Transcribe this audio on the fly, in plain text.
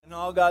And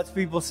all God's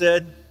people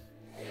said,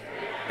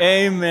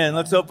 Amen.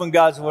 Let's open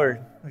God's Word.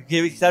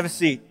 Okay, have a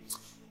seat.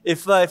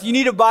 If you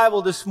need a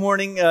Bible this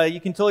morning, you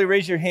can totally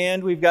raise your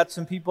hand. We've got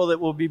some people that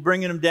will be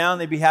bringing them down.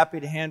 They'd be happy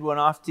to hand one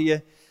off to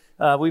you.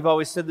 We've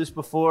always said this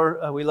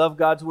before. We love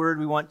God's Word.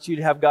 We want you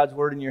to have God's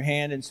Word in your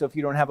hand. And so if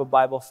you don't have a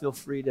Bible, feel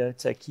free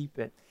to keep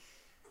it.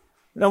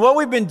 Now, what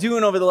we've been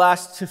doing over the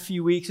last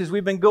few weeks is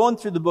we've been going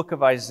through the book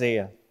of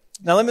Isaiah.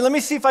 Now, let me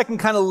see if I can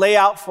kind of lay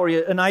out for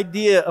you an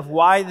idea of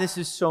why this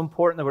is so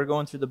important that we're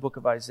going through the book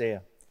of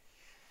Isaiah.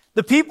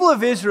 The people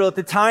of Israel at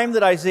the time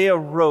that Isaiah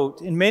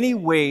wrote, in many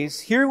ways,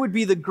 here would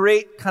be the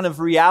great kind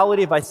of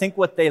reality of, I think,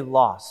 what they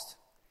lost.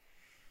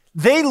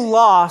 They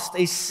lost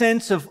a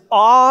sense of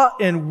awe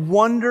and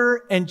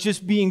wonder and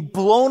just being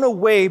blown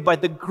away by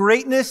the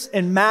greatness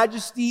and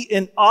majesty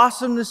and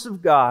awesomeness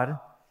of God.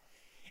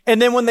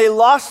 And then when they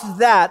lost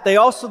that, they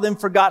also then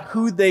forgot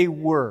who they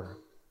were.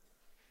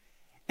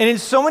 And in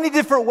so many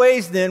different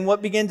ways then,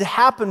 what began to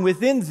happen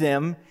within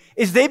them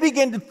is they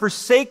began to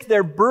forsake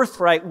their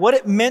birthright, what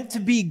it meant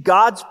to be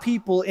God's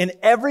people and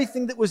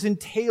everything that was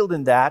entailed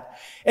in that.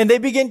 And they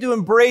began to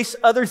embrace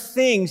other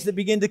things that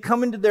began to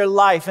come into their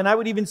life. And I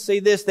would even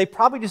say this, they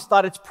probably just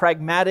thought it's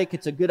pragmatic,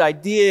 it's a good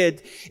idea,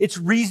 it's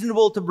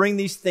reasonable to bring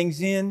these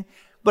things in.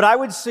 But I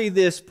would say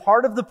this,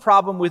 part of the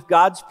problem with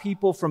God's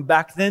people from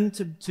back then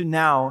to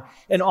now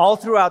and all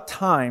throughout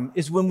time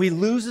is when we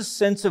lose a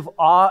sense of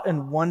awe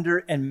and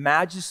wonder and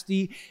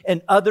majesty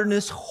and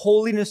otherness,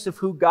 holiness of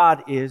who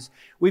God is,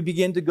 we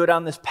begin to go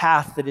down this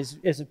path that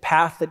is a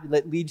path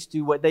that leads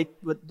to what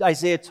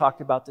Isaiah talked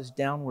about, this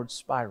downward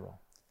spiral.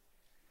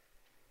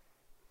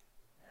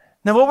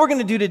 Now, what we're going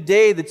to do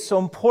today that's so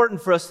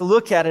important for us to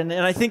look at, and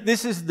I think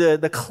this is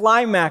the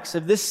climax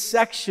of this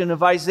section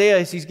of Isaiah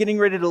as he's getting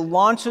ready to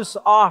launch us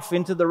off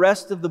into the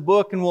rest of the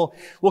book, and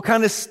we'll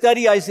kind of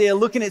study Isaiah,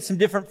 looking at some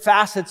different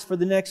facets for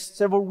the next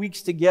several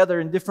weeks together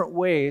in different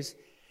ways.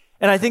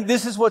 And I think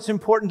this is what's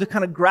important to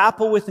kind of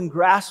grapple with and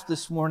grasp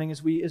this morning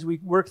as we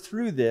work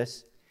through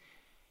this,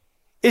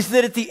 is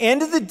that at the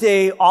end of the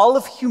day, all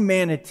of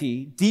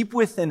humanity, deep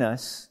within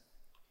us,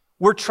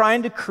 we're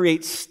trying to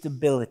create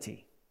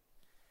stability.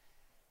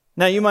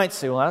 Now, you might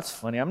say, well, that's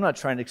funny. I'm not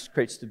trying to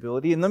create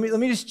stability. And let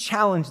me just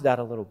challenge that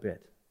a little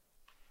bit.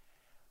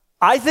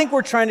 I think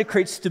we're trying to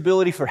create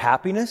stability for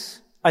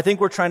happiness. I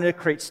think we're trying to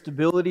create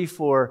stability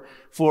for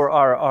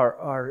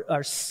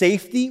our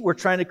safety. We're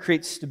trying to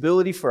create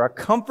stability for our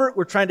comfort.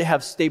 We're trying to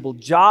have stable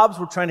jobs.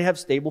 We're trying to have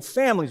stable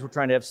families. We're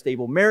trying to have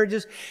stable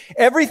marriages.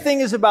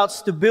 Everything is about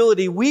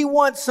stability. We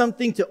want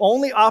something to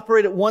only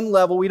operate at one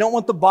level. We don't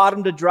want the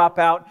bottom to drop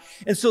out.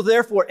 And so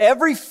therefore,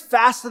 every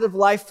facet of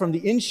life, from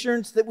the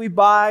insurance that we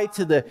buy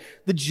to the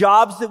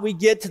jobs that we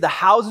get to the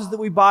houses that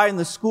we buy and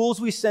the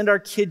schools we send our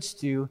kids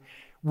to,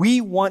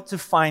 we want to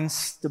find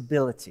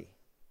stability.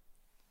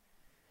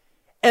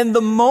 And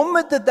the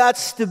moment that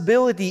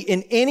stability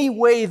in any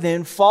way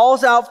then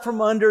falls out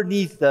from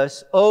underneath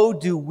us, oh,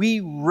 do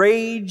we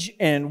rage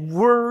and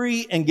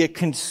worry and get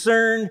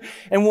concerned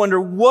and wonder,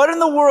 what in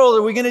the world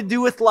are we going to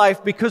do with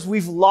life because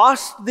we've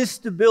lost this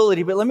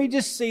stability? But let me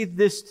just say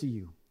this to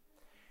you.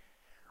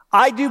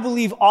 I do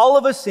believe all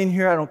of us in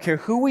here, I don't care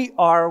who we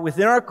are,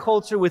 within our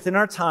culture, within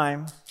our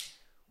time,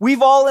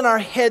 we've all in our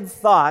head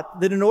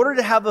thought that in order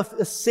to have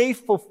a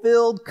safe,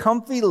 fulfilled,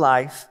 comfy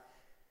life,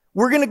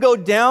 we're going to go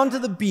down to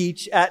the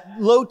beach at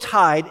low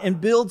tide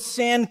and build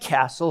sand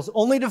castles,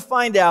 only to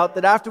find out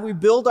that after we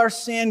build our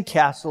sand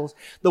castles,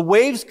 the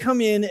waves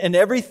come in and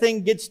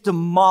everything gets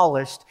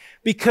demolished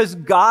because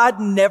God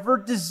never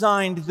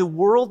designed the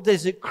world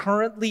as it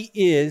currently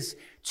is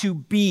to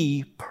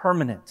be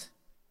permanent.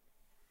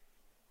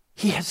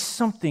 He has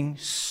something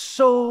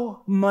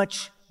so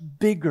much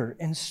bigger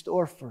in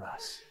store for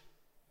us.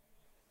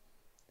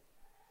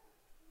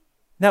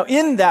 Now,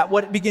 in that,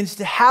 what begins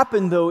to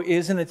happen, though,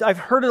 is, and I've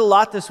heard it a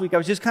lot this week, I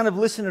was just kind of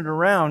listening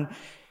around,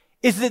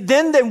 is that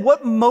then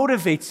what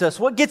motivates us?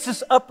 What gets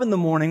us up in the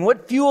morning?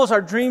 What fuels our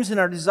dreams and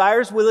our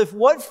desires? Well, if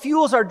what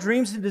fuels our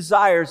dreams and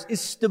desires is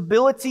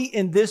stability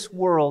in this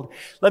world,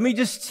 let me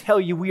just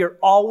tell you, we are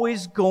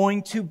always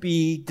going to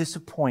be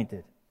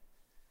disappointed.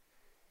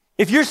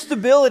 If your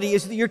stability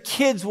is that your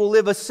kids will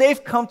live a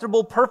safe,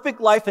 comfortable,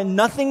 perfect life and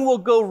nothing will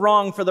go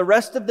wrong for the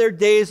rest of their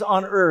days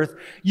on earth,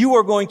 you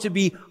are going to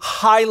be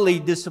highly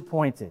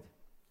disappointed.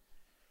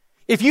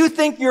 If you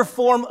think your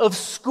form of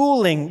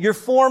schooling, your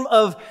form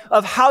of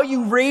how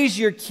you raise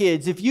your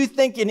kids, if you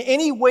think in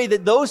any way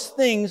that those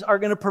things are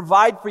going to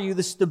provide for you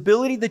the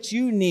stability that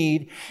you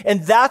need,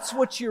 and that's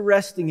what you're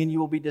resting in, you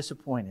will be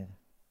disappointed.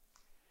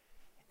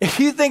 If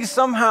you think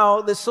somehow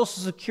that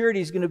Social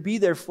Security is going to be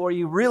there for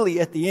you really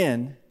at the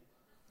end,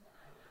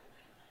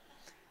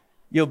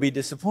 you'll be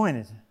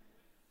disappointed.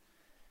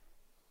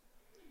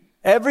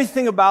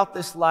 Everything about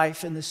this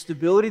life and the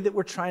stability that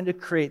we're trying to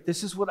create,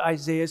 this is what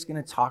Isaiah is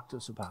going to talk to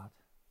us about.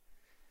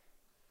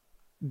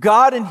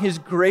 God in His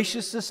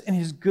graciousness and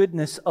His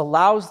goodness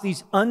allows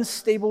these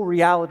unstable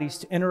realities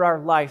to enter our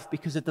life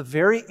because at the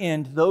very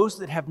end, those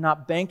that have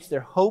not banked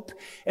their hope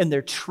and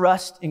their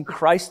trust in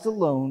Christ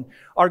alone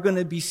are going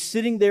to be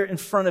sitting there in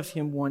front of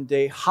him one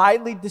day,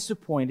 highly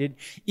disappointed,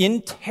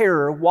 in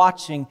terror,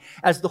 watching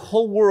as the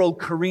whole world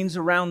careens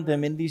around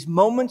them. In these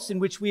moments in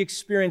which we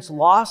experience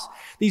loss,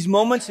 these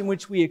moments in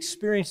which we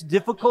experience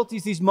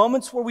difficulties, these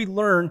moments where we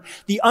learn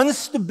the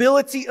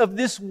instability of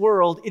this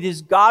world, it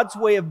is God's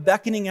way of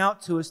beckoning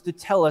out to us to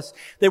tell us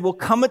there will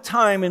come a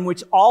time in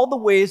which all the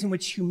ways in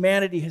which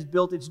humanity has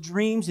built its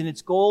dreams and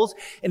its goals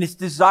and its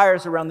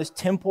desires around this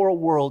temporal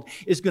world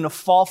is going to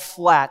fall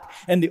flat,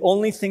 and the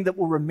only thing that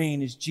will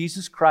remain is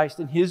Jesus Christ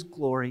and his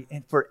glory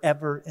and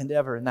forever and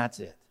ever, and that's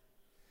it.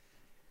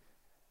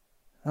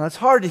 Now, it's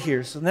hard to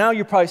hear, so now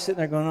you're probably sitting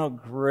there going, oh,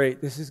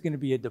 great, this is going to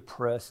be a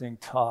depressing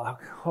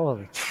talk.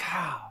 Holy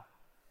cow.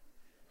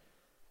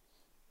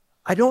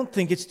 I don't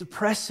think it's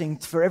depressing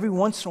for every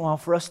once in a while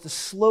for us to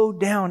slow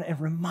down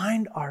and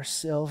remind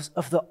ourselves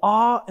of the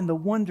awe and the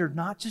wonder,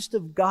 not just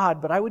of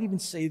God, but I would even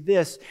say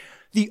this,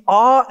 the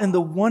awe and the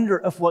wonder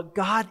of what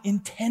God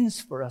intends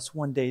for us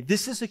one day.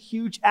 This is a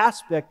huge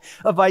aspect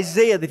of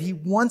Isaiah that he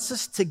wants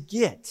us to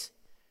get.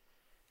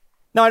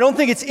 Now, I don't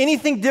think it's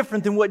anything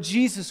different than what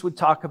Jesus would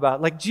talk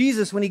about. Like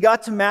Jesus, when he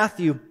got to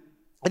Matthew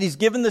and he's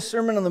given the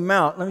Sermon on the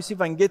Mount, let me see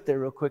if I can get there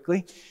real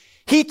quickly.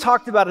 He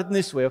talked about it in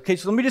this way, okay?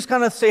 So let me just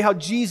kind of say how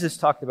Jesus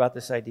talked about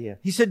this idea.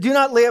 He said, do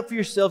not lay up for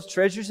yourselves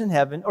treasures in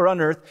heaven or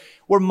on earth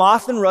where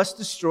moth and rust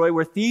destroy,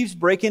 where thieves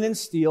break in and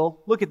steal.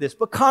 Look at this,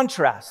 but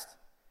contrast.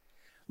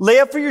 Lay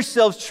up for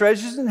yourselves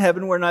treasures in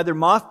heaven where neither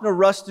moth nor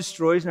rust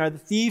destroys, neither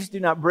thieves do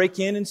not break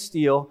in and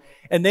steal.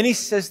 And then he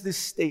says this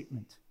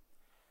statement,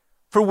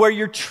 for where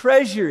your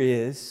treasure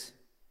is,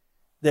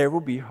 there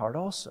will be your heart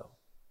also.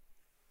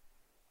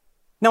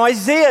 Now,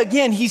 Isaiah,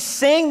 again, he's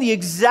saying the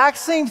exact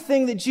same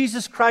thing that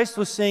Jesus Christ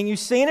was saying.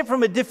 He's saying it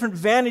from a different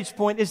vantage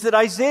point, is that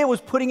Isaiah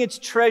was putting its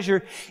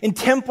treasure in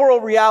temporal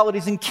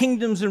realities and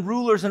kingdoms and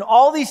rulers and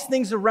all these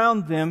things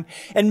around them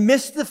and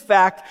missed the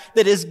fact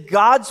that as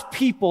God's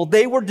people,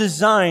 they were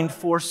designed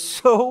for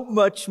so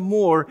much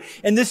more.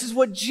 And this is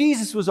what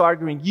Jesus was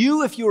arguing.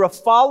 You, if you're a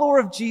follower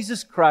of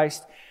Jesus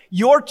Christ,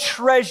 your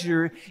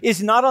treasure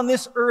is not on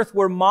this earth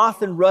where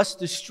moth and rust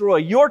destroy.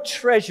 Your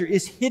treasure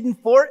is hidden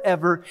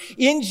forever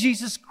in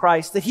Jesus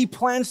Christ that he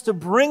plans to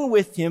bring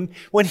with him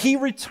when he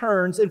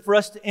returns and for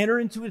us to enter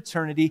into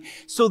eternity.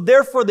 So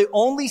therefore, the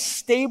only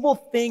stable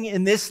thing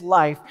in this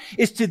life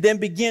is to then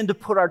begin to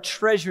put our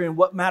treasure in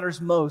what matters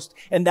most.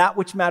 And that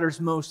which matters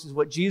most is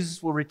what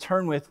Jesus will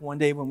return with one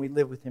day when we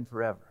live with him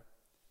forever.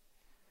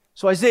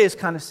 So Isaiah is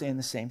kind of saying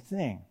the same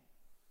thing.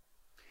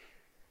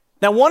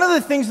 Now, one of the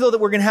things, though, that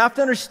we're going to have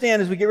to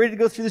understand as we get ready to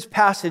go through this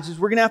passage is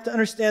we're going to have to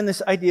understand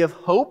this idea of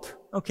hope.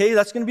 Okay,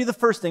 that's going to be the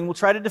first thing. We'll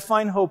try to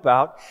define hope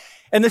out.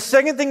 And the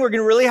second thing we're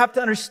going to really have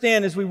to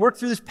understand as we work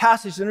through this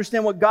passage to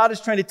understand what God is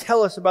trying to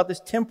tell us about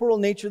this temporal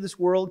nature of this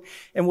world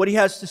and what he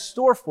has to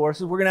store for us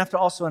is we're going to have to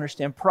also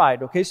understand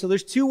pride. Okay, so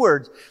there's two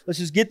words. Let's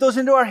just get those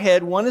into our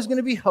head. One is going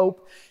to be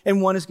hope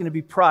and one is going to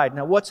be pride.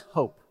 Now, what's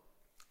hope?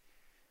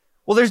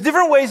 Well, there's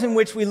different ways in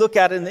which we look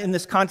at it in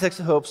this context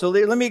of hope. So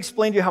let me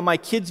explain to you how my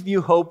kids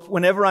view hope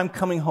whenever I'm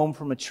coming home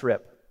from a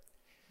trip.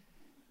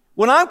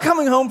 When I'm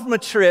coming home from a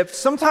trip,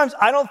 sometimes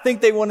I don't think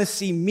they want to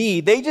see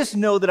me. They just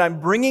know that I'm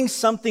bringing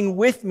something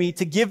with me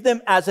to give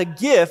them as a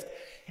gift.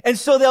 And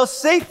so they'll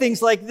say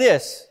things like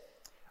this.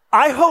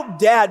 I hope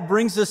Dad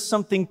brings us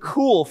something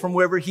cool from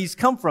wherever he's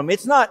come from.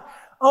 It's not,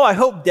 oh, I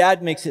hope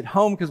Dad makes it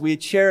home because we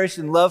cherish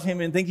and love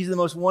him and think he's the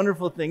most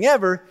wonderful thing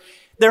ever.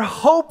 Their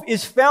hope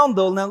is found,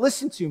 though, now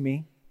listen to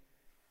me,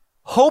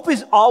 hope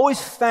is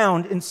always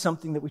found in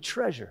something that we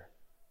treasure.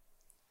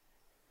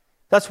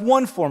 That's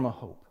one form of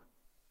hope.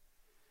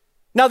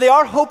 Now, they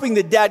are hoping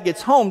that Dad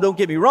gets home, don't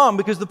get me wrong,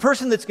 because the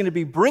person that's going to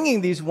be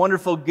bringing these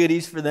wonderful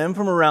goodies for them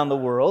from around the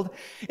world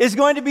is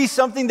going to be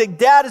something that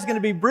Dad is going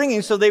to be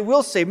bringing, so they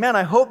will say, man,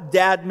 I hope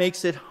Dad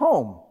makes it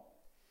home.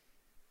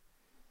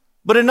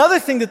 But another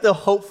thing that they'll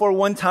hope for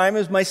one time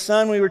is my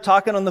son, we were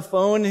talking on the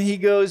phone and he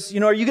goes,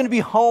 are you going to be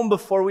home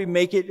before we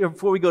make it, or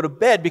before we go to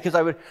bed? Because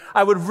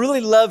I would really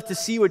love to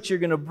see what you're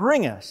going to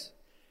bring us.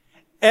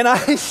 And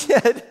I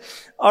said,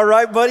 all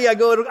right, buddy, I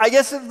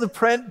guess it will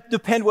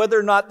depend whether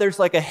or not there's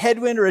like a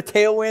headwind or a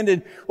tailwind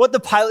and what the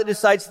pilot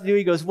decides to do.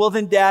 He goes, well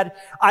then Dad,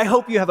 I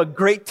hope you have a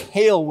great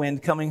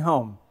tailwind coming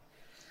home.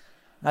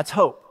 That's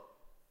hope.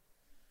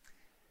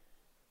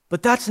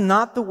 But that's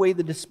not the way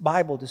the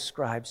Bible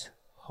describes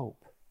hope.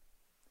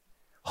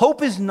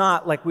 Hope is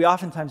not, like we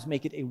oftentimes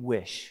make it, a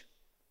wish.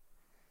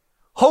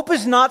 Hope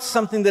is not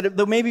something that,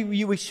 though maybe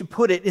we should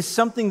put it, is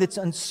something that's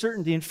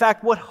uncertainty. In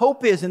fact, what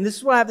hope is, and this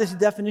is why I have this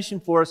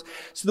definition for us,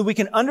 so that we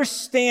can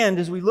understand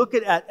as we look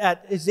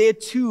at Isaiah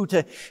 2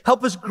 to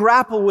help us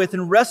grapple with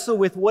and wrestle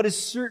with what is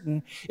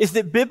certain, is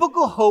that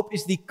biblical hope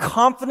is the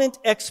confident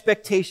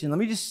expectation. Let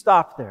me just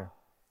stop there.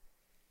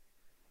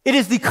 It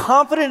is the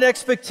confident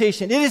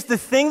expectation. It is the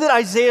thing that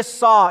Isaiah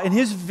saw in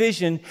his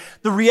vision,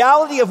 the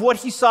reality of what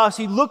he saw as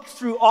he looked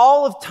through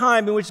all of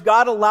time in which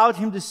God allowed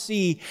him to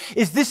see,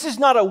 is this is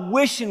not a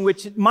wish in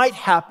which it might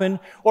happen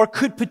or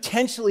could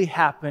potentially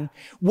happen.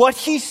 What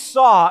he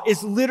saw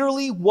is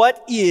literally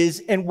what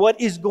is and what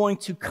is going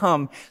to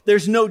come.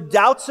 There's no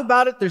doubts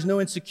about it. There's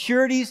no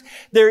insecurities.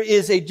 There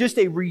is just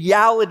a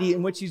reality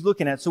in which he's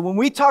looking at. So when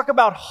we talk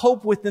about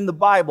hope within the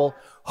Bible,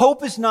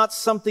 hope is not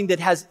something that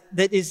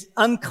is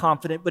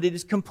unconfident, but it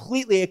is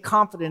completely a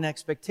confident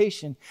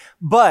expectation.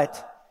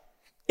 But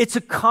it's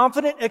a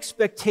confident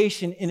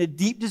expectation in a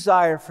deep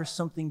desire for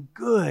something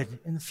good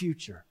in the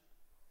future.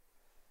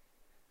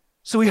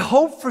 So we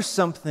hope for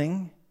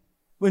something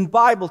when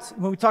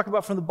we talk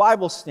about from the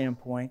Bible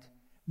standpoint,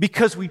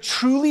 because we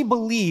truly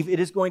believe it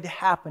is going to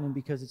happen and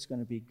because it's going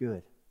to be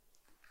good.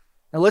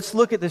 Now let's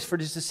look at this for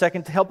just a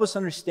second to help us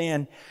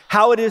understand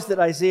how it is that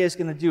Isaiah is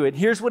going to do it.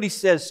 Here's what he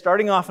says,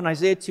 starting off in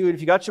Isaiah 2. And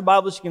if you got your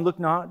Bibles, you can look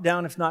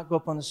down. If not, go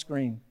up on the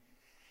screen.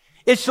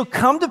 It shall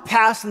come to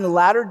pass in the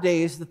latter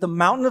days that the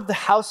mountain of the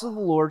house of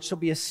the Lord shall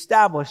be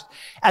established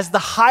as the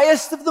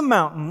highest of the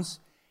mountains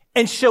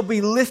and shall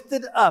be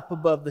lifted up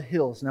above the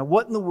hills. Now,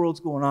 what in the world's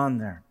going on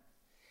there?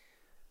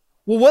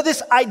 Well, what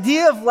this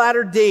idea of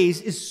latter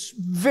days is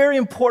very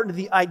important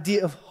to the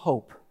idea of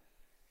hope.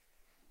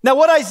 Now,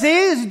 what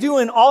Isaiah is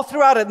doing all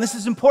throughout it, and this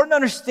is important to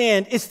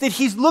understand, is that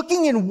he's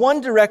looking in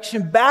one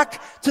direction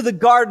back to the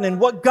garden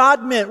and what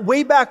God meant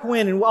way back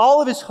when and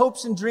all of his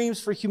hopes and dreams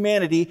for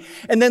humanity,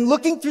 and then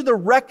looking through the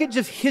wreckage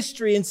of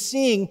history and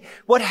seeing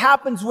what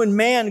happens when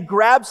man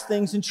grabs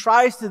things and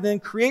tries to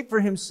then create for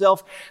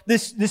himself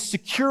this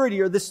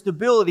security or this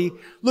stability,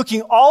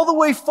 looking all the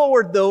way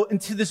forward, though,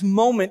 into this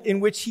moment in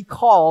which he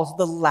calls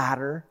the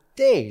latter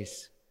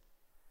days.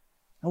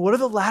 And what are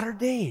the latter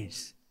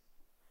days?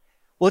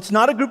 Well, it's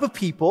not a group of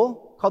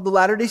people called the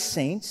Latter-day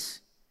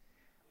Saints,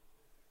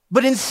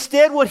 but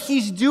instead what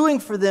he's doing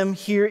for them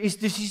here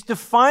is he's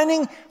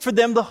defining for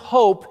them the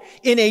hope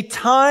in a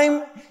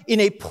time, in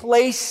a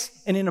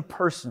place, and in a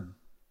person.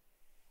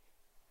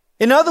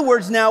 In other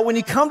words, now, when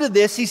you come to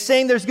this, he's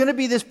saying there's going to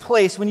be this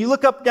place. When you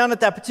look up down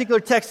at that particular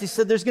text, he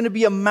said there's going to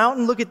be a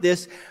mountain, look at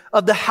this,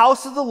 of the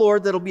house of the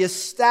Lord that'll be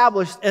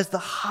established as the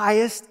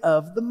highest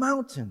of the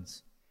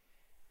mountains.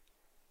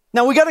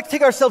 Now, we got to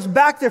take ourselves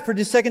back there for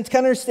just a second to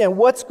kind of understand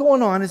what's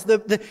going on. Is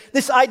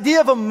this idea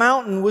of a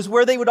mountain was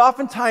where they would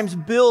oftentimes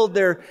build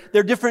their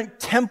different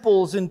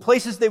temples and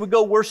places they would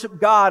go worship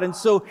God. And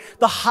so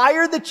the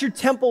higher that your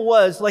temple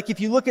was, like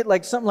if you look at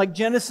like something like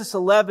Genesis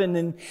 11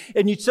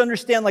 and you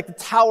understand like the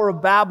Tower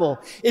of Babel,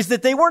 is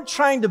that they weren't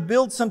trying to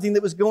build something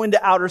that was going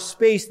to outer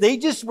space. They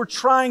just were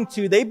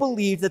they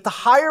believed that the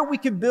higher we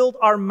could build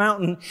our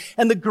mountain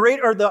and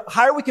the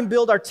higher we can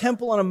build our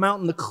temple on a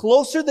mountain, the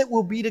closer that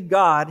we'll be to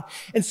God.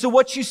 And so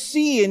what you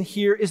see in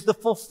here is the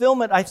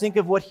fulfillment, I think,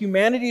 of what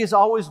humanity has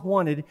always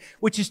wanted,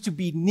 which is to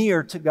be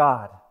near to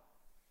God.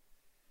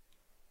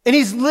 And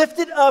he's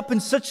lifted up in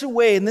such a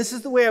way, and this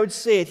is the way I would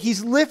say it,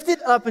 he's lifted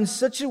up in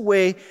such a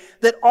way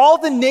that all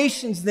the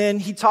nations then,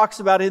 he talks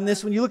about in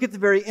this, when you look at the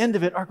very end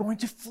of it, are going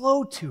to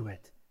flow to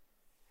it.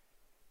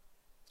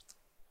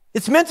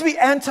 It's meant to be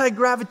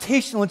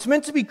anti-gravitational. It's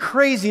meant to be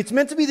crazy. It's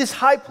meant to be this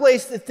high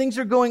place that things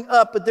are going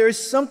up. But there is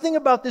something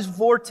about this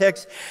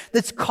vortex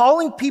that's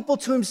calling people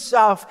to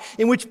himself,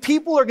 in which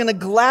people are going to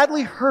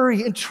gladly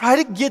hurry and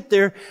try to get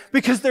there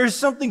because there's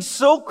something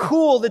so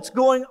cool that's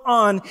going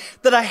on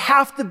that I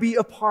have to be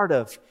a part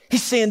of.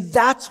 He's saying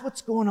that's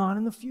what's going on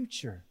in the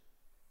future.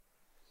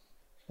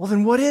 Well,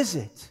 then what is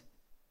it?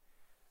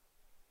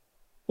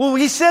 Well,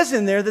 he says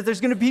in there that there's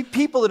going to be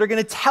people that are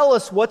going to tell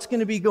us what's going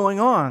to be going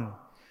on.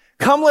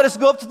 Come, let us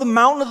go up to the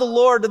mountain of the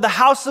Lord, to the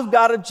house of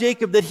God of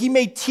Jacob, that he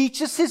may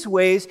teach us his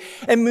ways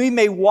and we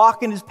may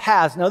walk in his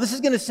paths. Now, this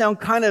is going to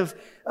sound kind of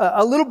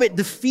a little bit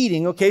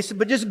defeating, okay?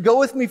 But just go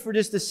with me for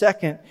just a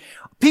second.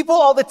 People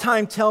all the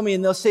time tell me,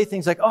 and they'll say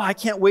things like, oh, I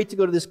can't wait to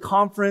go to this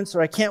conference,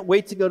 or I can't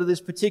wait to go to this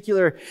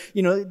particular,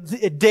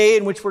 day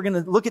in which we're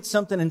going to look at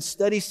something and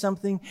study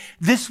something.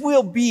 This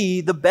will be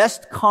the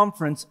best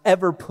conference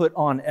ever put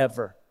on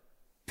ever.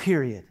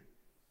 Period.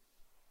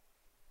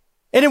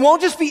 And it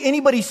won't just be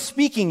anybody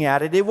speaking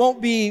at it. It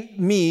won't be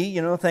me,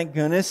 thank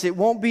goodness. It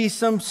won't be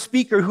some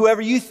speaker,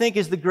 whoever you think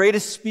is the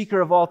greatest speaker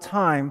of all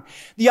time.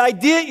 The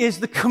idea is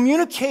the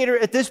communicator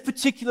at this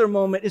particular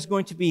moment is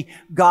going to be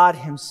God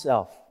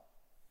himself.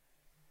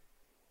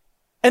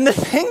 And the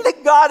thing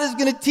that God is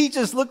going to teach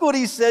us, look what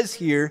he says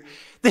here,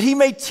 that he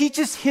may teach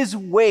us his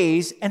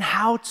ways and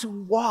how to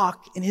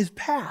walk in his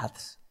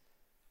paths.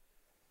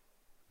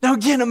 Now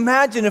again,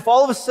 imagine if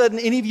all of a sudden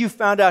any of you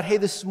found out, hey,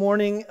 this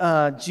morning,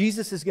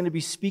 Jesus is going to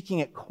be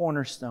speaking at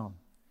Cornerstone.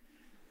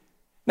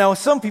 Now,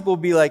 some people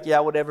would be like,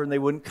 yeah, whatever, and they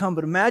wouldn't come.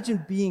 But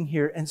imagine being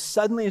here, and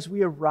suddenly as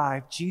we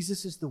arrive,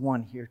 Jesus is the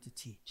one here to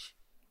teach.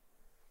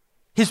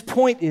 His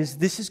point is,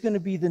 this is going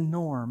to be the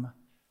norm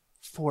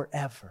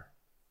forever.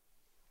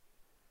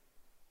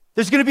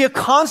 There's going to be a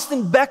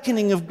constant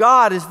beckoning of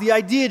God as the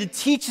idea to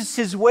teach us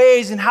His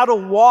ways and how to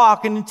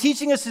walk. And in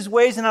teaching us His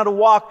ways and how to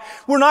walk,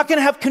 we're not going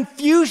to have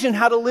confusion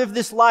how to live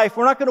this life.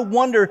 We're not going to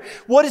wonder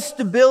what is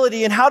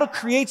stability and how to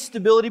create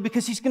stability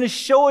because He's going to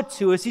show it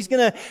to us. He's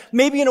going to,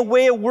 maybe in a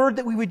way, a word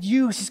that we would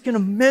use, He's going to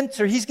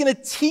mentor. He's going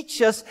to teach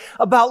us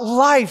about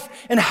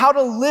life and how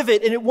to live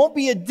it. And it won't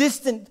be a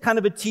distant kind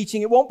of a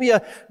teaching. It won't be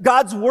a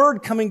God's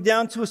word coming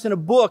down to us in a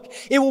book.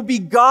 It will be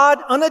God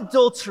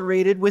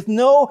unadulterated with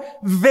no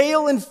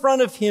veil in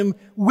front of Him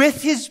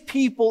with His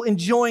people,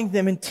 enjoying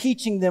them and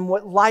teaching them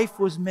what life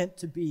was meant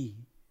to be.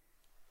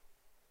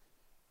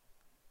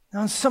 Now,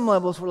 on some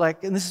levels, we're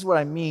like, and this is what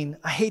I mean,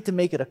 I hate to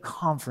make it a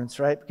conference,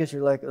 right? Because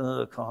you're like,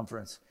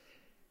 conference.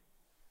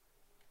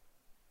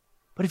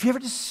 But if you ever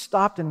just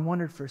stopped and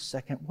wondered for a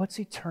second, what's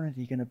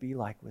eternity going to be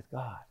like with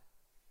God?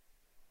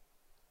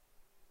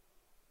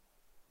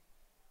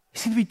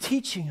 He's going to be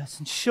teaching us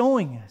and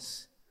showing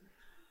us.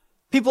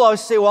 People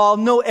always say, well, I'll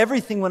know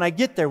everything when I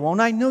get there.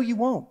 Won't I? No, you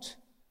won't.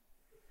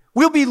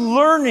 We'll be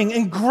learning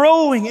and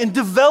growing and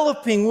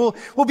developing.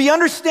 We'll be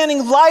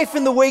understanding life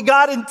in the way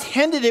God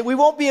intended it. We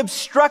won't be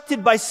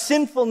obstructed by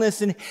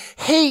sinfulness and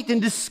hate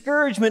and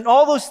discouragement and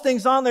all those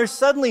things on there.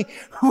 Suddenly,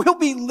 we'll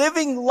be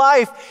living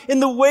life in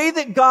the way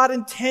that God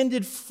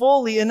intended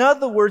fully. In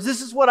other words,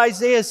 this is what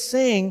Isaiah is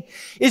saying,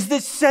 is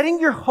that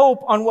setting your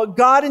hope on what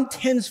God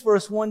intends for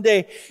us one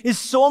day is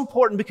so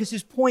important because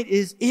his point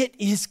is, it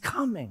is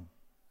coming.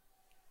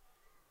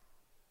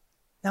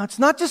 Now, it's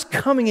not just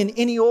coming in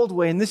any old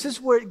way, and this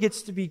is where it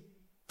gets to be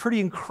pretty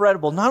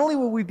incredible. Not only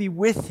will we be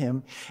with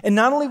Him, and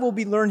not only will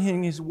we be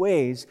learning His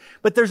ways,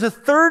 but there's a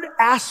third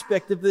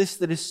aspect of this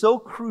that is so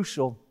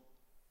crucial.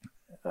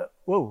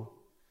 Whoa.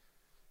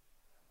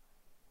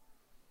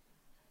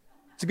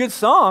 It's a good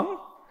song.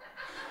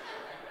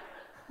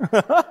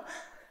 There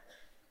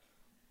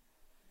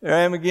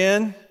I am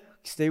again.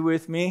 Stay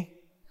with me.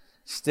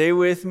 Stay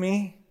with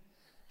me.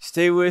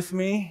 Stay with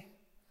me.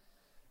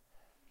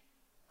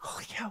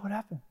 Holy cow, what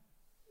happened?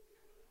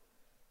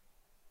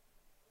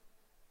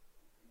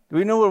 Do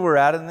we know where we're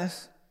at in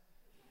this?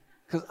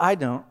 Because I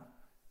don't.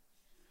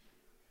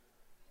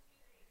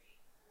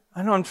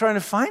 I know, I'm trying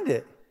to find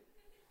it.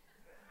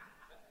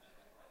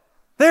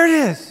 There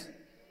it is.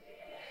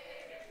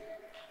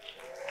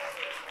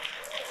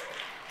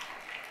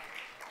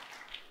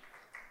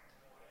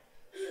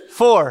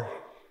 Four.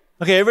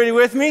 Okay, everybody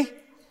with me?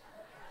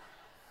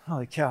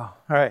 Holy cow.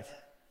 All right.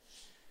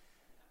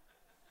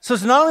 So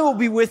not only will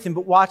we be with Him,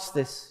 but watch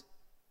this.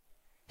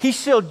 He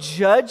shall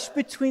judge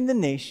between the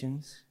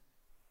nations.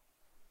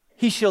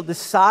 He shall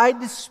decide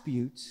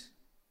disputes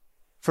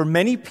for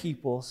many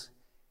peoples.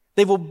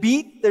 They will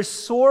beat their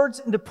swords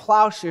into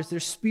plowshares, their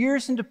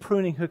spears into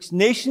pruning hooks.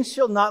 Nation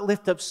shall not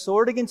lift up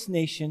sword against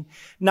nation,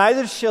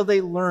 neither shall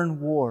they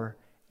learn war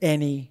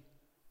any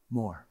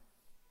more.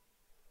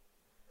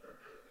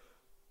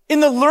 In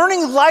the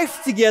learning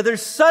life together,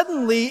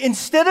 suddenly,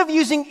 instead of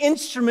using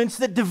instruments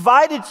that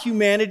divided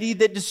humanity,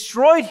 that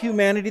destroyed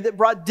humanity, that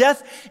brought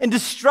death and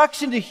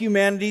destruction to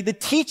humanity, the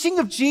teaching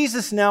of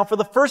Jesus now, for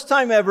the first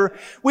time ever,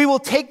 we will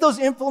take those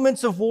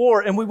implements of war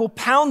and we will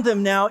pound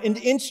them now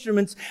into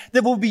instruments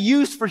that will be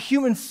used for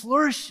human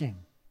flourishing.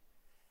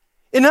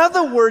 In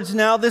other words,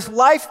 now, this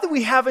life that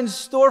we have in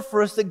store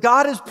for us, that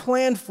God has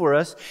planned for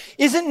us,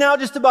 isn't now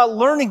just about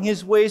learning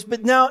His ways,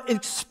 but now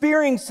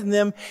experiencing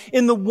them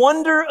in the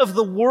wonder of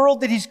the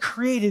world that He's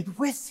created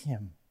with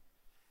Him.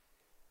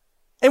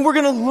 And we're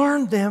going to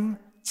learn them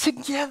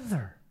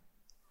together.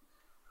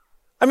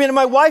 I mean,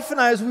 my wife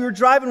and I, as we were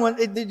driving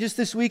just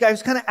this week, I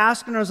was kind of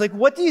asking her, I was like,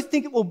 what do you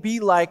think it will be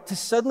like to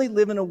suddenly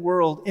live in a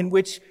world in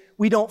which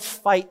we don't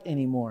fight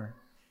anymore?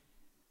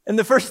 And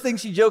the first thing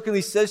she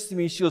jokingly says to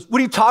me, she goes, what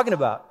are you talking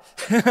about?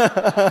 And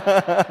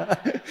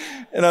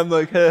I'm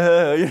like,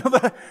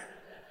 but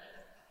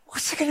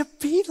what's it going to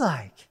be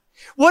like?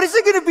 What is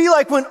it going to be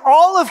like when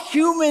all of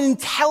human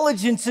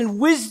intelligence and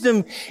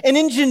wisdom and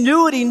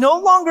ingenuity no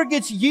longer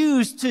gets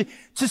used to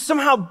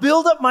somehow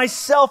build up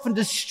myself and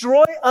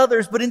destroy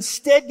others, but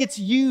instead gets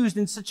used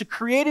in such a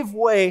creative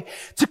way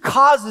to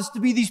cause us to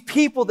be these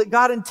people that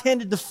God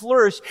intended to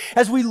flourish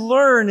as we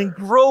learn and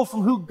grow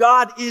from who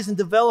God is and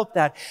develop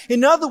that.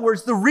 In other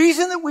words, the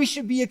reason that we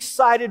should be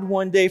excited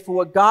one day for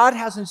what God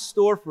has in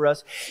store for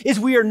us is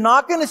we are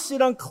not going to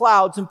sit on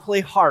clouds and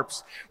play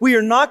harps. We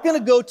are not going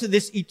to go to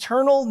this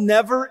eternal,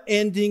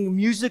 never-ending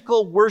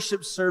musical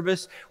worship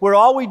service where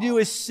all we do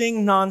is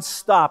sing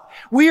nonstop.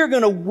 We are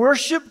going to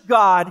worship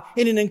God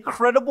in an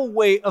incredible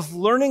way of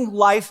learning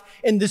life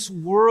in this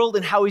world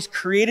and how He's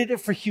created it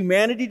for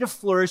humanity to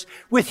flourish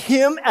with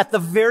Him at the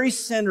very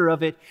center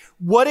of it,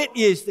 what it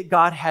is that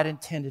God had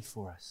intended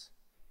for us.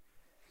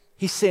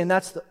 He's saying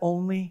that's the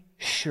only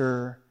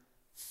sure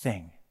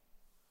thing.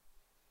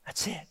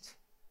 That's it.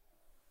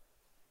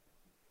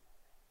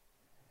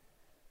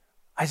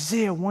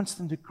 Isaiah wants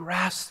them to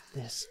grasp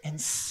this and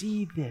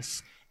see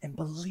this and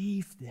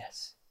believe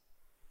this.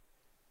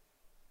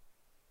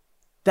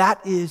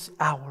 That is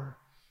our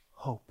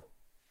hope.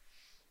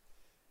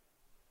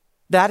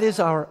 That is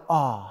our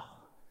awe.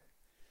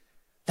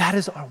 That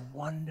is our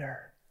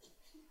wonder.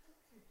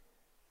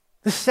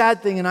 The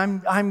sad thing, and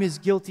I'm as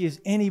guilty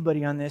as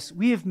anybody on this,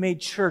 we have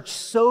made church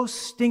so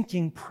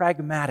stinking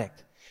pragmatic.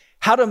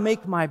 How to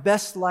make my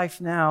best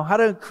life now, how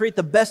to create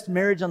the best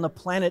marriage on the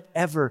planet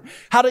ever,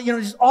 how to,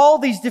 just all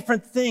these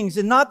different things.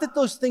 And not that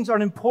those things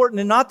aren't important,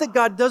 and not that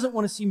God doesn't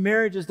want to see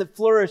marriages that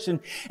flourish and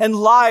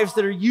lives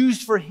that are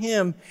used for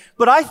Him.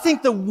 But I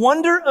think the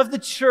wonder of the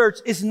church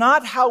is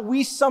not how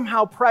we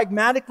somehow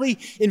pragmatically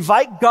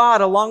invite God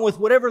along with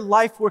whatever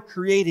life we're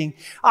creating.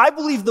 I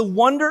believe the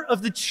wonder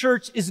of the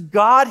church is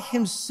God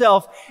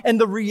Himself and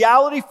the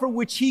reality for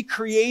which He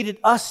created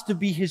us to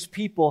be His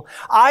people.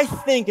 I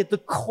think at the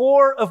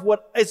core of what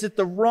is at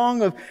the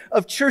wrong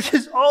of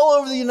churches all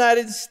over the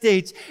United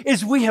States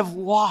is we have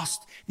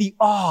lost the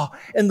awe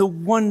and the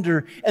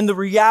wonder and the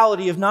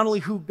reality of not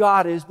only who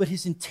God is, but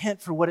His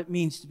intent for what it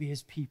means to be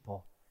His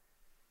people.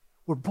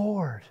 We're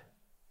bored.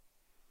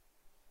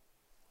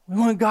 We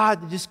want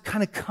God to just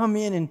kind of come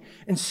in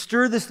and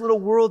stir this little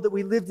world that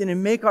we lived in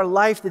and make our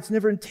life that's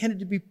never intended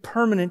to be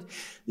permanent.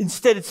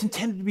 Instead, it's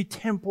intended to be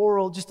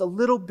temporal, just a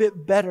little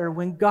bit better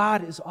when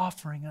God is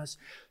offering us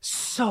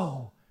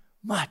so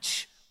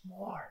much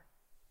more.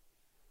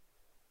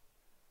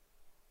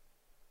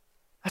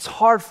 That's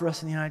hard for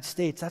us in the United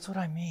States. That's what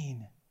I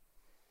mean.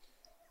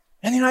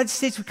 In the United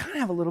States, we kind of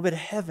have a little bit of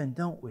heaven,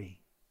 don't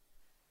we?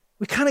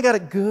 We kind of got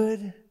it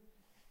good.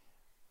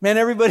 Man,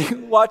 everybody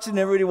watching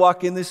everybody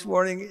walk in this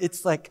morning,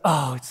 it's like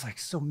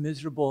so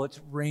miserable.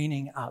 It's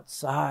raining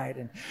outside.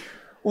 And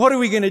what are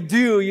we going to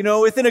do?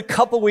 Within a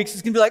couple weeks,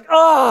 it's going to be like,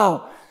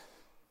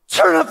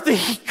 turn up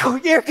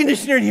the air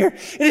conditioner in here.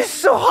 It is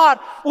so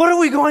hot. What are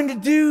we going to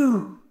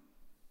do?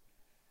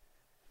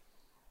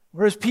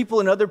 Whereas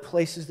people in other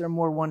places, they're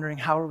more wondering,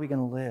 how are we going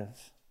to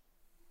live?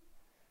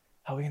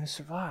 How are we going to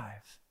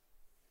survive?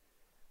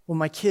 Will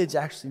my kids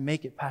actually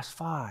make it past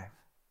 5?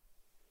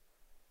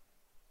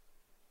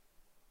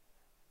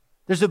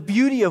 There's a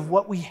beauty of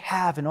what we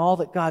have and all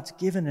that God's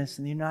given us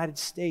in the United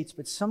States,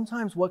 but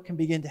sometimes what can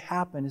begin to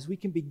happen is we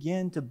can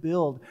begin to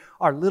build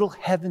our little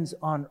heavens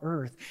on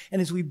earth.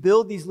 And as we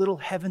build these little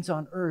heavens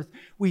on earth,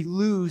 we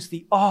lose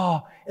the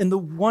awe and the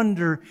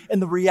wonder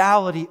and the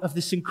reality of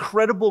this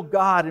incredible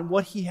God and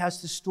what He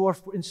has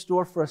in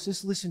store for us.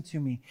 Just listen to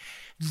me.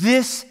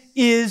 This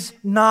is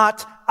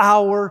not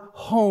our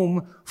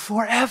home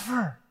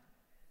forever.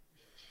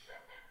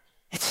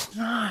 It's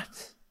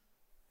not.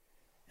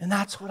 And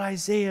that's what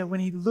Isaiah, when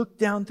he looked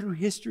down through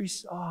history,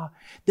 saw.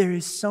 There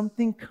is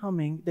something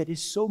coming that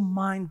is so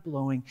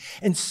mind-blowing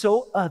and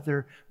so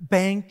other.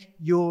 Bank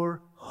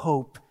your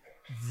hope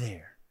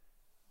there.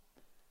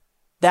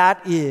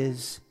 That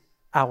is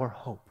our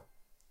hope.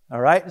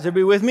 All right? Is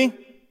everybody with me?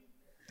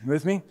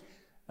 With me?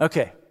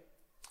 Okay.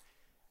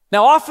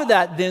 Now, off of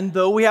that, then,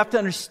 though, we have to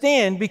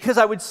understand, because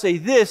I would say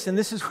this, and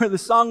this is where the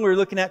song we're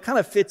looking at kind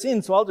of fits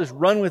in, so I'll just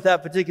run with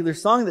that particular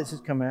song that's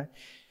just come out.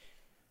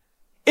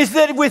 Is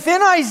that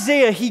within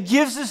Isaiah, he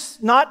gives us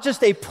not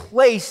just a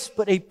place,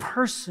 but a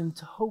person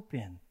to hope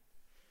in.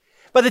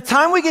 By the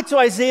time we get to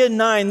Isaiah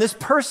 9, this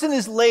person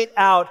is laid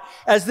out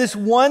as this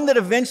one that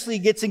eventually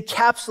gets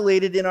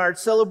encapsulated in our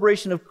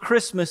celebration of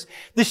Christmas.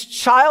 This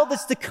child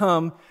that's to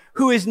come,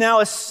 who is now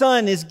a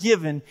son, is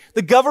given.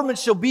 The government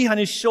shall be on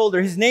his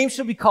shoulder. His name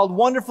shall be called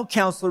Wonderful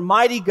Counselor,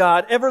 Mighty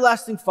God,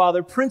 Everlasting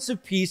Father, Prince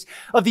of Peace.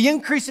 Of the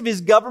increase of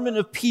his government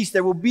of peace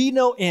there will be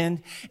no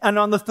end. And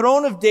on the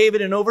throne of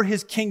David and over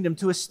his kingdom,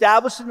 to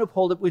establish and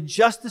uphold it with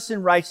justice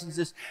and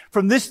righteousness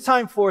from this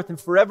time forth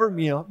and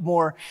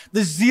forevermore.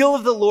 The zeal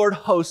of the Lord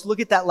hosts. Look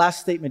at that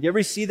last statement. You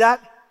ever see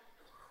that?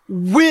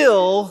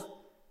 Will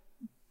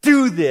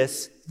do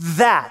this.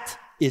 That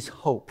is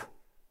hope.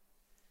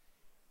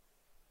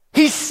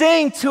 He's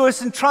saying to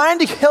us and trying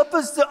to help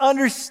us to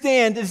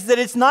understand is that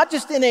it's not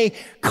just in a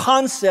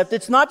concept,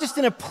 it's not just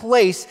in a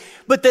place,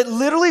 but that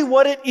literally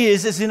what it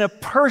is in a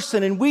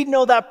person, and we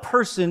know that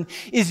person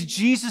is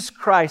Jesus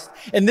Christ.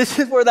 And this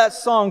is where that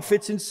song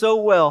fits in so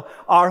well.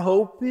 Our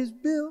hope is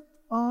built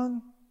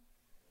on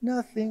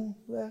nothing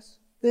less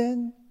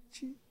than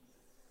Jesus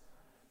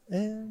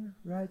and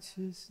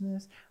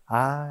righteousness.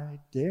 I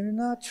dare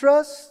not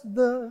trust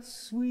the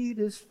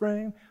sweetest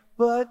frame,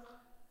 but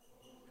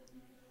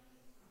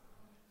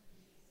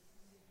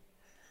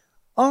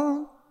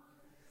on.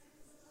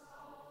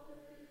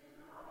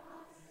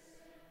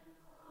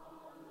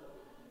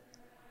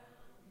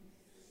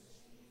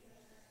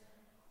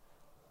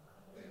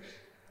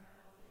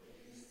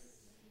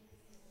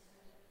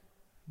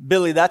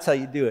 Billy, that's how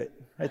you do it,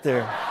 right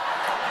there.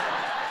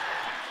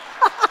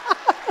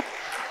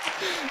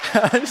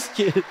 I'm just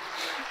kidding.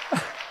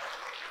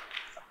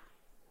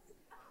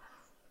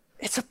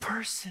 It's a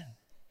person.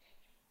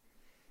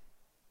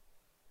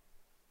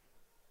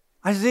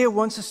 Isaiah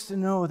wants us to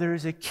know there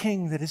is a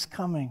king that is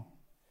coming,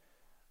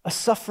 a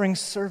suffering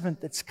servant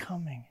that's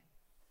coming.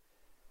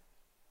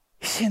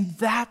 He's saying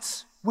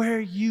that's where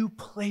you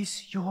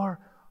place your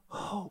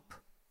hope.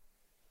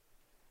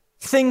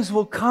 Things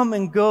will come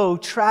and go.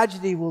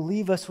 Tragedy will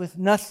leave us with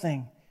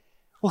nothing.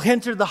 We'll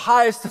enter the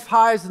highest of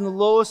highs and the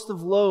lowest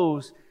of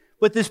lows.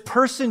 But this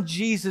person,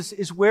 Jesus,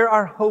 is where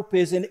our hope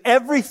is. And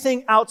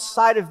everything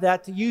outside of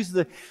that, to use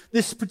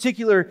this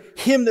particular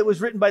hymn that was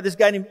written by this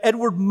guy named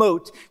Edward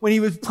Mote, when he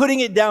was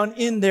putting it down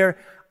in there,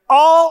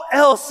 all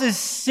else is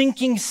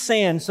sinking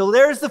sand. So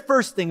there's the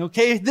first thing,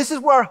 okay? This is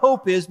where our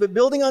hope is, but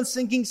building on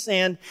sinking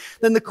sand,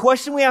 then the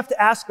question we have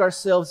to ask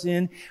ourselves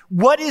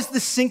what is the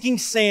sinking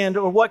sand,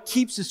 or what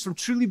keeps us from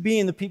truly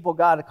being the people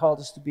God had called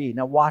us to be?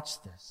 Now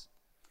watch this.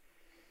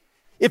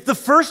 If the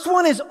first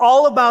one is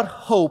all about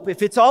hope,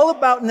 if it's all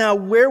about now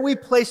where we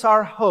place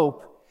our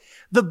hope,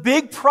 the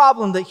big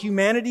problem that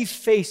humanity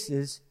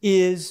faces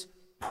is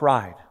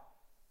pride.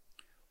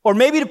 Or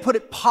maybe to put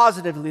it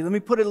positively, let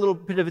me put a little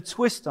bit of a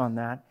twist on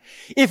that.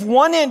 If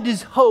one end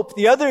is hope,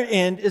 the other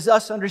end is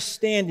us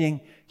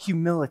understanding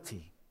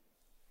humility.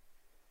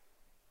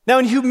 Now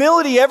in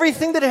humility,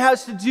 everything that it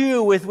has to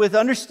do with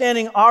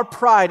understanding our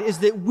pride is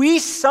that we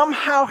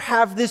somehow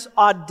have this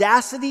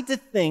audacity to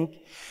think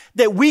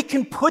that we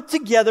can put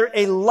together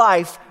a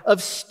life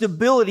of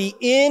stability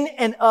in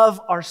and of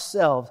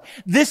ourselves.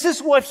 This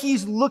is what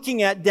he's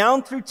looking at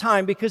down through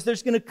time, because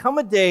there's going to come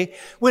a day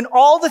when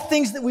all the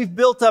things that we've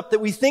built up,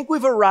 that we think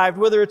we've arrived,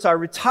 whether it's our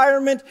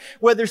retirement,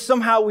 whether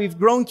somehow we've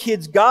grown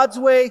kids God's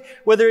way,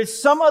 whether it's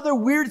some other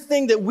weird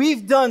thing that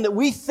we've done that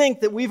we think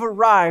that we've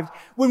arrived,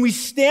 when we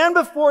stand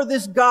before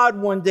this God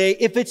one day,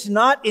 if it's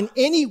not in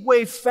any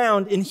way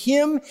found in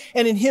him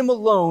and in him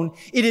alone,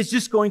 it is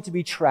just going to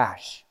be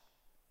trash.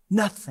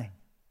 Nothing.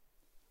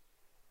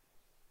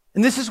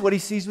 And this is what he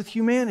sees with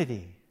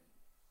humanity.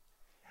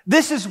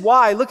 This is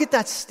why, look at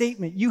that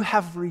statement, you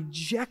have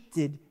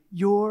rejected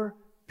your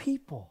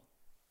people.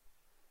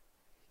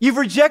 You've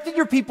rejected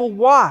your people.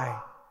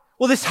 Why?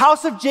 Well, this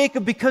house of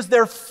Jacob, because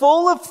they're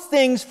full of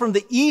things from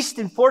the east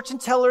and fortune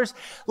tellers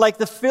like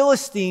the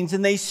Philistines,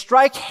 and they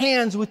strike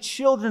hands with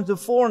children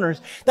of foreigners.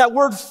 That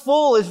word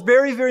full is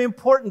very, very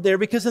important there,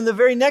 because in the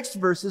very next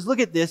verses, look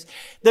at this,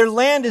 their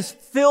land is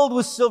filled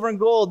with silver and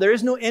gold. There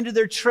is no end to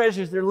their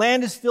treasures. Their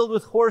land is filled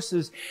with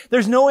horses.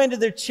 There's no end to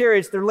their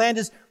chariots. Their land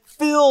is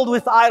filled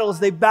with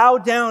idols. They bow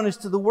down as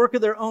to the work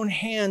of their own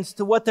hands,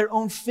 to what their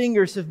own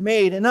fingers have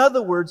made. In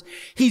other words,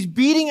 he's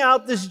beating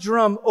out this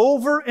drum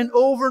over and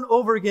over and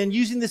over again,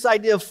 using this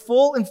idea of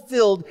full and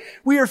filled.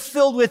 We are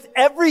filled with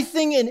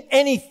everything and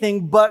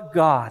anything but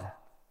God.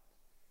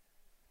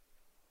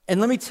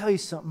 And let me tell you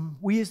something.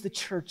 We as the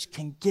church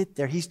can get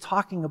there. He's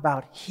talking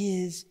about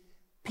his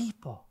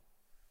people.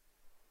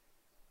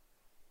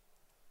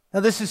 Now,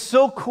 this is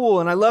so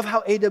cool, and I love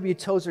how A.W.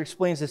 Tozer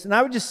explains this. And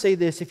I would just say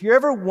this, if you're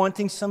ever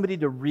wanting somebody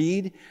to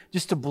read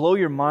just to blow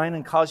your mind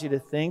and cause you to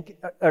think,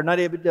 or not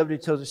A.W.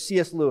 Tozer,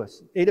 C.S.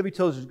 Lewis. A.W.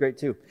 Tozer is great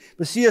too,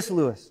 but C.S.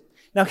 Lewis.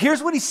 Now,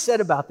 here's what he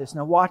said about this.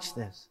 Now, watch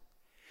this.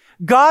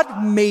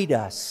 God made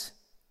us,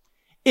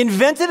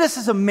 invented us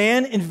as a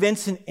man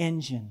invents an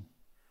engine.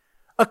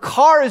 A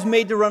car is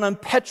made to run on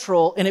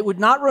petrol, and it would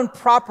not run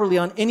properly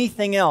on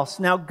anything else.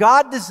 Now,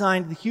 God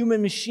designed the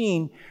human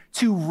machine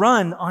to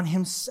run on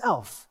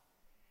himself.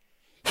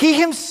 He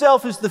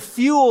himself is the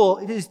fuel.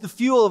 It is the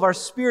fuel of our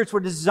spirits were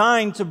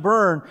designed to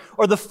burn,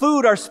 or the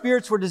food our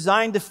spirits were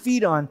designed to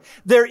feed on.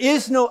 There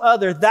is no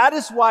other. That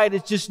is why it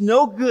is just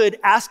no good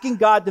asking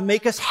God to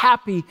make us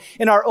happy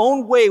in our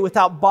own way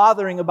without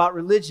bothering about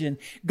religion.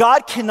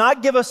 God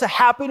cannot give us a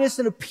happiness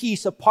and a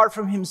peace apart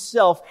from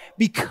himself,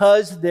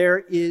 because there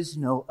is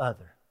no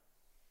other.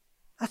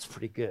 That's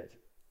pretty good.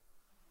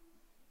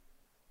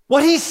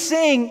 What he's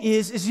saying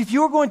is if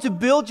you're going to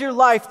build your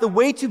life, the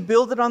way to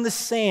build it on the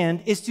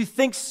sand is to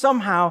think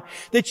somehow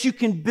that you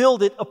can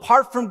build it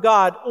apart from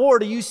God, or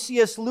to use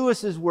C.S.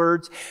 Lewis's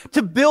words,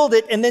 to build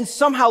it and then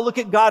somehow look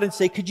at God and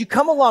say, could you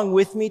come along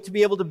with me to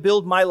be able to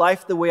build my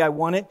life the way I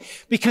want it?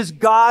 Because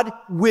God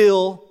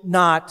will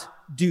not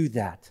do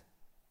that.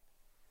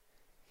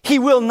 He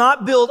will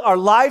not build our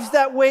lives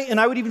that way. And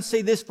I would even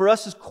say this for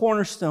us as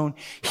Cornerstone.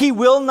 He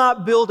will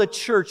not build a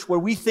church where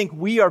we think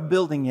we are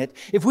building it.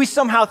 If we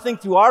somehow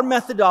think through our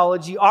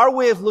methodology, our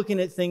way of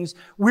looking at things,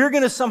 we're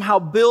going to somehow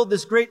build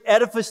this great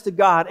edifice to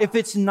God. If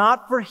it's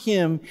not for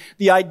him,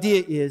 the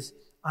idea is,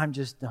 I'm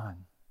just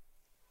done.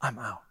 I'm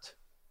out.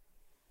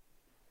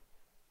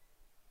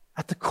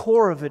 At the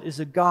core of it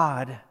is a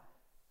God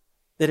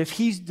that if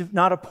he's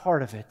not a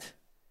part of it,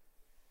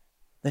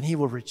 then he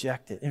will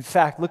reject it. In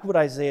fact, look what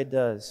Isaiah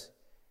does.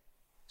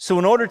 So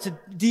in order to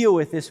deal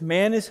with this,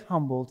 man is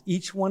humbled,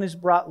 each one is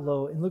brought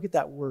low, and look at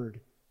that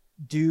word,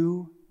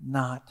 do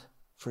not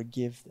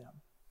forgive them.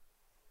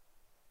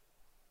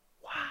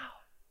 Wow.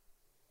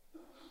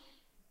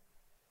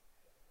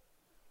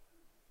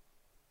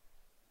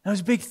 Now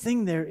his big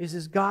thing there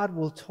is God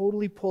will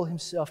totally pull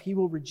himself. He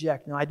will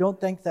reject. Now I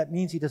don't think that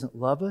means he doesn't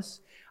love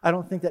us. I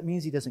don't think that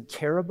means he doesn't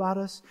care about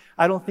us.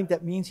 I don't think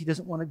that means he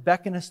doesn't want to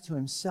beckon us to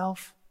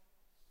himself.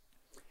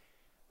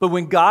 But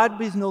when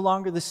God is no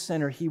longer the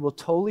center, he will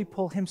totally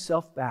pull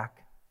himself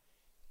back,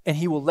 and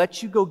he will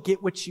let you go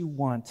get what you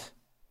want.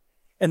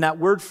 And that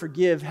word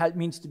forgive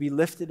means to be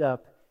lifted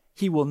up.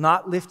 He will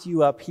not lift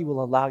you up. He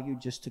will allow you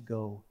just to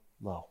go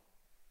low.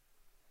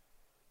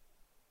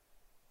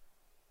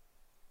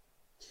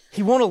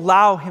 He won't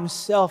allow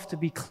himself to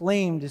be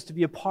claimed as to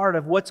be a part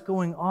of what's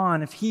going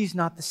on if he's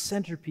not the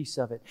centerpiece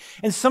of it.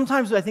 And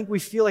sometimes I think we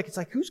feel like it's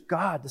like, who's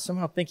God to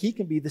somehow think he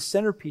can be the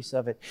centerpiece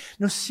of it?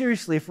 No,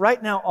 seriously, if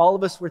right now all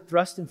of us were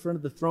thrust in front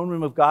of the throne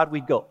room of God,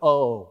 we'd go,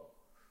 oh,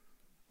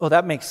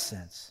 that makes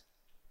sense.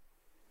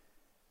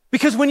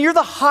 Because when you're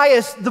the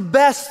highest, the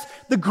best,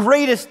 the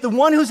greatest, the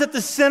one who's at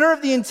the center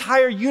of the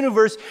entire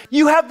universe,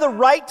 you have the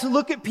right to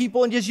look at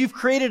people and as you've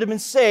created them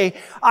and say,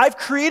 I've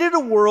created a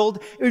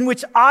world in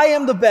which I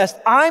am the best.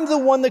 I'm the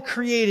one that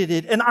created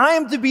it, and I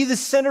am to be the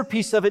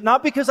centerpiece of it,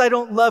 not because I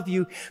don't love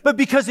you, but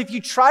because if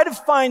you try to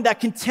find that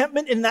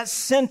contentment in that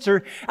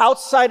center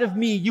outside of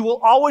me, you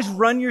will always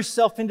run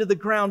yourself into the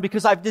ground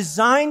because I've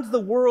designed the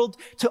world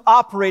to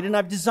operate and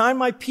I've designed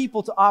my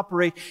people to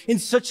operate in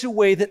such a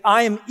way that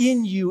I am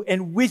in you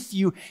and with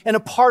you and a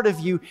part of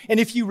you. And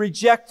if you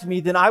reject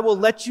me, then I will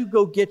let you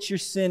go get your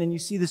sin. And you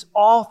see this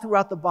all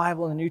throughout the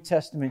Bible and the New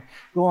Testament.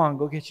 Go on,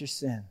 go get your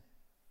sin.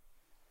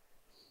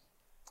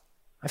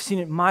 I've seen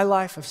it in my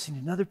life. I've seen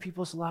it in other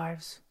people's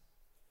lives.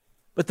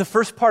 But the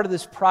first part of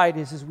this pride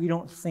is we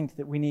don't think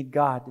that we need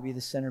God to be the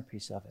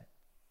centerpiece of it.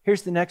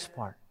 Here's the next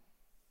part.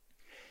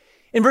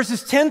 In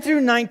verses 10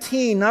 through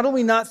 19, not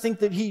only not think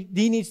that he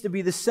needs to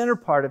be the center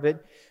part of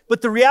it,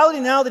 but the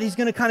reality now that he's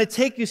going to kind of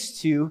take us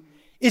to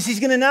is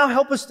he's going to now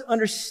help us to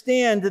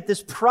understand that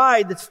this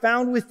pride that's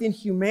found within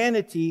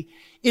humanity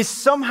is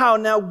somehow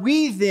now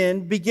we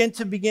then begin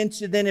to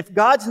then, if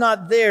God's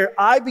not there,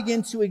 I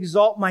begin to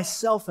exalt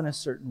myself in a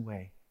certain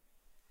way.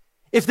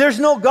 If there's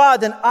no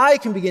God, then I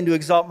can begin to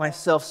exalt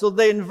myself. So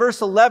then in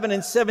verse 11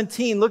 and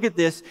 17, look at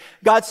this.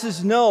 God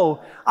says,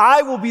 no,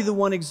 I will be the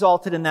one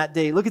exalted in that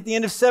day. Look at the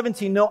end of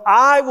 17. No,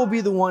 I will be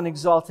the one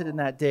exalted in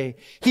that day.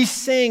 He's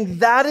saying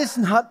that is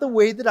not the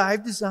way that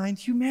I've designed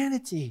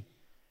humanity.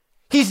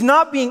 He's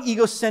not being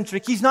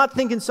egocentric. He's not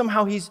thinking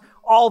somehow he's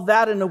all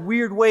that in a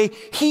weird way.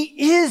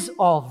 He is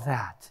all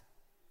that.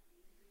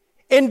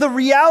 And the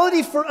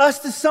reality for us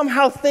to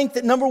somehow think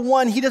that, number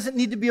one, he doesn't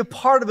need to be a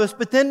part of us,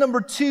 but then number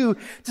two,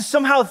 to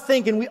somehow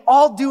think, and we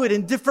all do it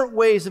in different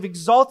ways of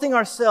exalting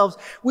ourselves.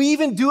 We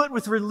even do it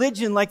with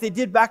religion like they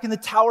did back in the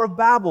Tower of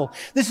Babel.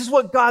 This is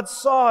what God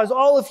saw as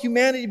all of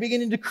humanity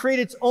beginning to create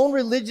its own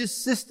religious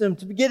system,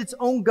 to get its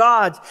own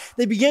gods.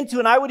 They begin to,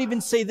 and I would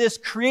even say this,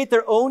 create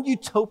their own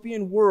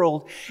utopian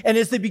world. And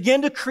as they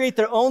begin to create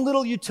their own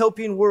little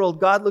utopian world,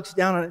 God looks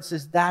down on it and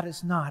says, that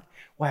is not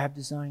why I've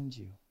designed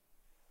you.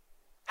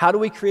 How do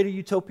we create a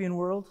utopian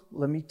world?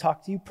 Let me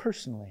talk to you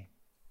personally.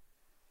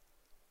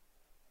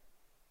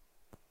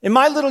 In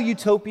my little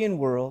utopian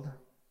world,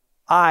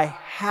 I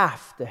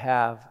have to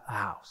have a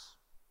house.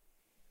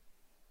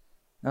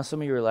 Now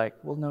some of you are like,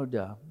 well, no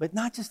duh, but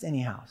not just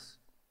any house.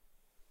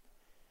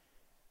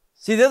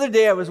 See, the other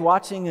day I was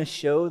watching a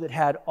show that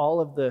had all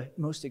of the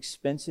most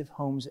expensive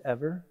homes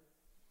ever,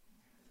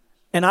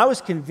 and I was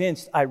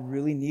convinced I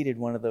really needed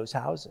one of those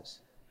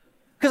houses.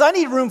 Because I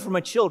need room for my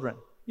children.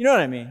 You know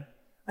what I mean?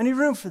 I need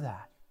room for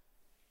that.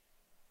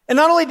 And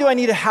not only do I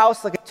need a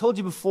house, like I told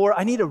you before,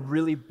 I need a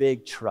really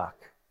big truck.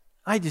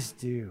 I just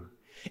do.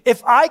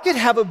 If I could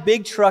have a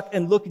big truck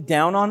and look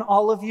down on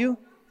all of you,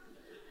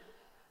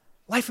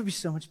 life would be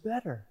so much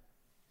better.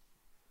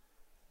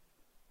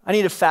 I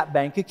need a fat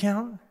bank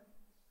account.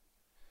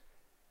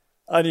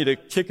 I need a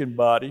kicking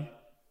body.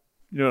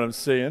 You know what I'm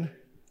saying?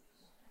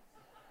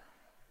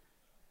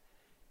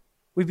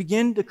 We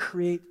begin to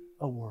create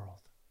a world.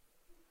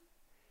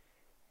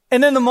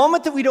 And then the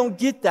moment that we don't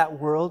get that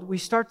world, we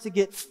start to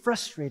get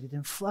frustrated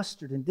and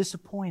flustered and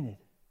disappointed.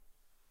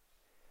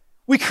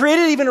 We create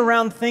it even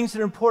around things that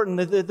are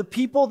important. The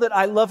people that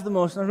I love the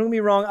most, don't get me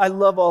wrong, I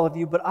love all of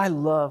you, but I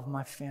love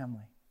my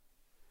family.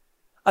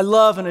 I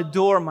love and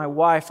adore my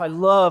wife. I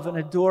love and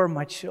adore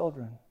my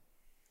children.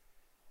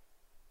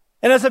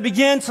 And as I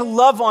begin to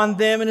love on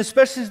them, and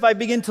especially if I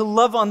begin to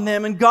love on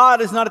them, and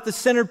God is not at the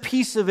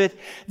centerpiece of it,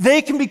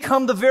 they can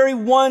become the very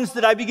ones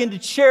that I begin to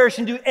cherish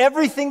and do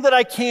everything that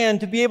I can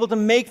to be able to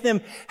make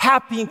them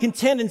happy and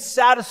content and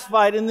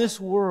satisfied in this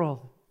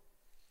world.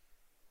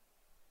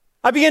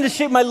 I begin to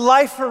shape my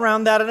life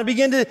around that, and I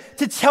begin to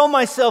tell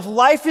myself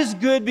life is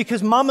good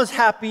because mama's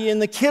happy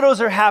and the kiddos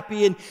are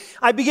happy, and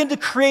I begin to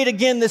create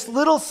again this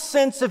little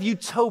sense of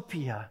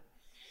utopia.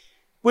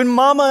 When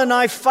mama and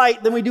I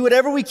fight, then we do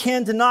whatever we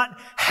can to not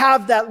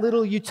have that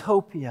little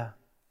utopia.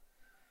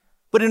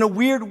 But in a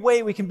weird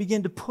way, we can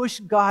begin to push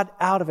God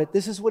out of it.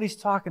 This is what he's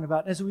talking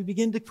about. As we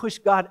begin to push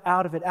God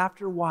out of it,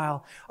 after a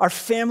while, our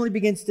family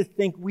begins to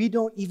think we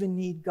don't even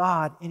need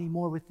God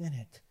anymore within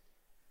it.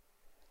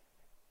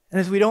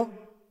 And as we don't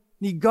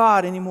need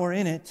God anymore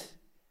in it,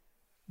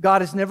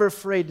 God is never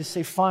afraid to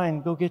say,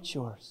 fine, go get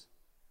yours.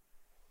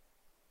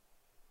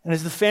 And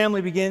as the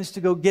family begins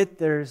to go get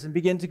theirs and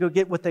begin to go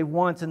get what they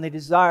want and they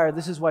desire,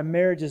 this is why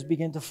marriages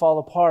begin to fall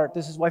apart.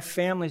 This is why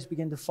families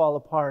begin to fall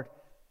apart.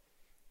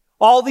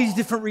 all these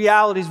different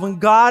realities, when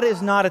God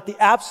is not at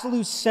the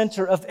absolute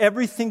center of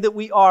everything that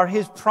we are,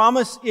 His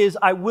promise is,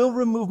 I will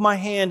remove my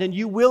hand and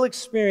you will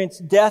experience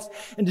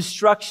death and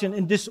destruction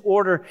and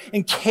disorder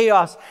and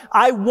chaos.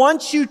 I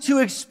want you to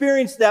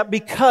experience that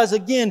because,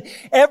 again,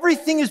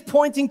 everything is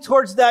pointing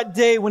towards that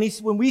day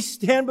when we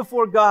stand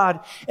before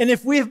God. And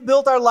if we have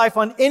built our life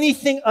on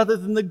anything other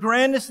than the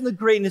grandness and the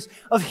greatness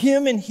of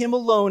Him and Him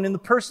alone in the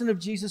person of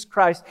Jesus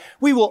Christ,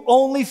 we will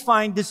only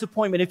find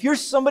disappointment. If you're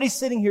somebody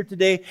sitting here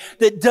today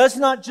that does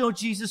not know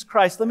Jesus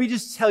Christ, let me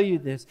just tell you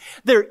this.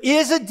 There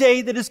is a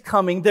day that is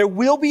coming. There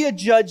will be a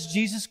judge,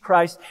 Jesus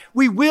Christ.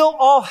 We will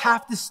all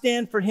have to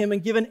stand for Him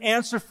and give an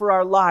answer for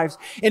our lives.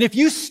 And if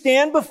you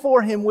stand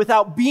before Him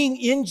without being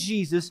in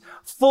Jesus,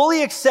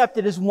 fully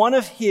accepted as one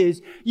of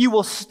His, you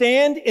will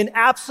stand in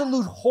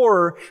absolute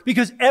horror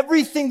because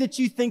everything that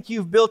you think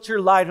you've built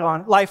your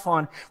life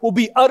on will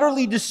be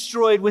utterly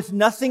destroyed with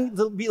nothing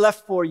that will be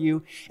left for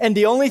you. And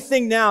the only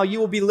thing now you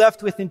will be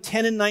left with in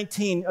 10 and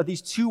 19 are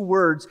these two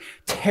words,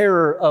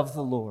 terror of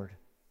the Lord.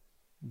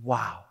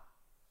 Wow.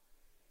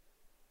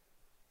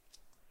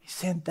 He's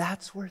saying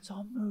that's where it's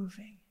all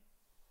moving.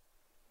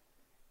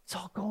 It's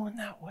all going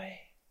that way.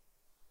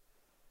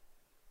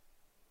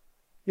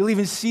 You'll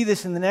even see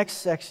this in the next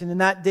section. In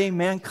that day,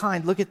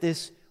 mankind, look at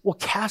this, will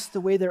cast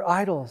away their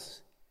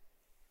idols.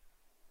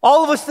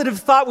 All of us that have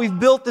thought we've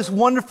built this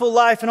wonderful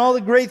life and all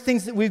the great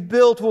things that we've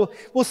built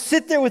will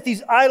sit there with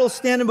these idols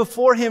standing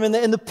before Him.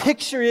 And the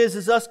picture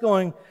is us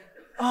going,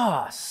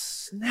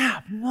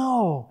 snap,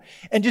 no.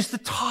 And just the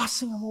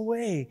tossing them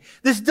away.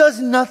 This does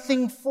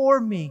nothing for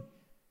me.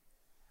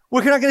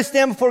 We're not going to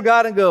stand before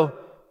God and go,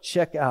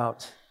 check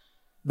out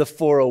the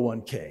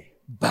 401k.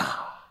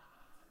 Bah.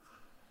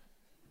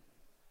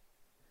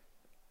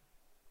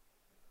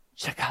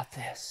 Check out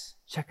this.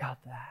 Check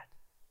out that.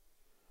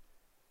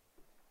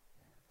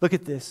 Look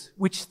at this.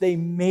 Which they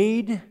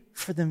made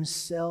for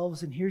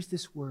themselves. And here's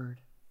this word.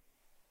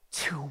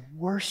 To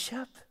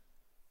worship.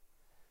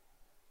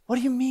 What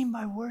do you mean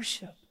by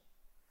worship?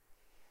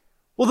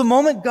 Well, the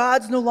moment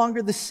God's no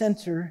longer the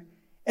center,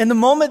 and the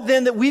moment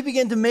then that we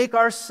begin to make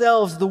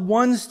ourselves the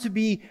ones to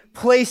be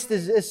placed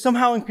as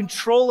somehow in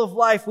control of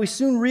life, we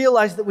soon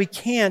realize that we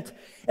can't.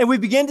 And we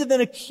begin to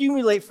then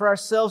accumulate for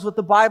ourselves what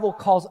the Bible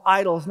calls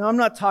idols. Now, I'm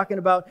not talking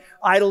about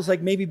idols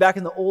like maybe back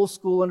in the old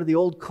school under the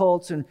old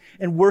cults and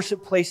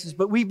worship places,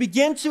 but we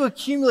begin to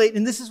accumulate,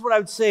 and this is what I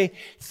would say,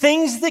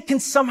 things that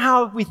can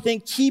somehow, we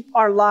think, keep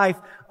our life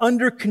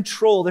under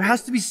control. There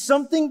has to be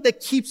something that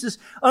keeps us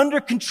under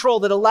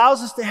control, that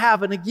allows us to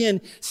have, and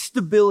again,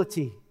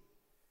 stability.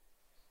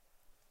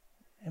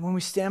 And when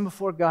we stand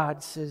before God,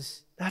 it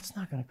says, that's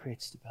not going to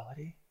create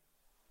stability.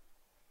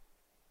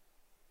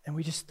 And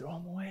we just throw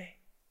them away.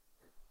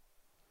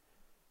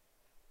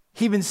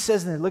 He even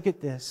says in there, look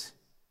at this.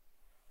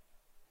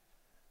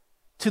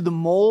 To the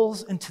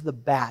moles and to the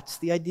bats.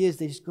 The idea is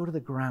they just go to the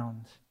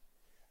ground.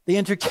 They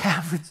enter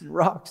caverns and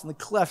rocks and the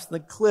clefts and the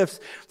cliffs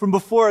from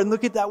before. And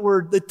look at that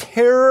word, the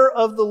terror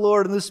of the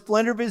Lord and the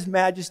splendor of His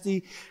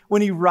majesty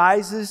when He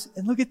rises.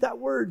 And look at that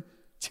word,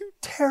 to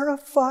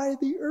terrify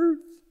the earth.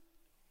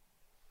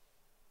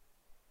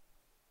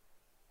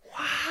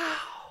 Wow.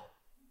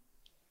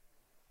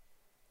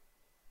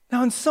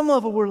 Now, on some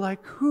level, we're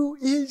like, who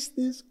is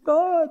this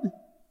God?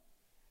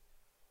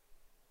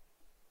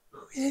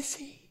 Who is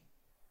He?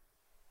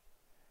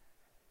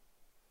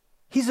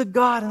 He's a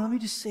God, and let me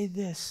just say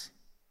this,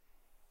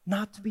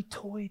 not to be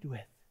toyed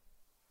with.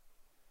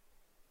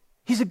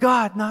 He's a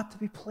God not to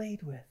be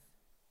played with.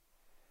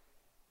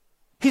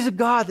 He's a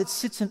God that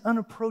sits in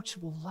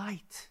unapproachable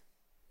light.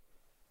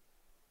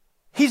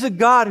 He's a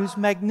God whose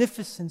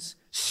magnificence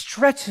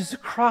stretches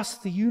across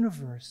the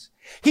universe.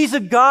 He's a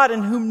God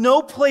in whom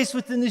no place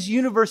within this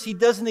universe He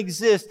doesn't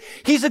exist.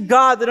 He's a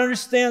God that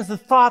understands the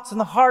thoughts and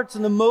the hearts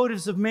and the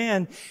motives of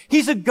man.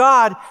 He's a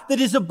God that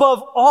is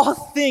above all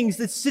things,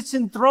 that sits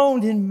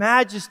enthroned in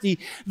majesty.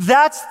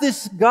 That's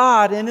this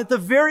God. And at the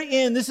very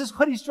end, this is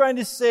what He's trying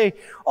to say.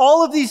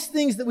 All of these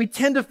things that we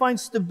tend to find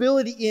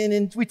stability in,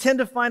 and we tend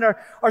to find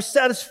our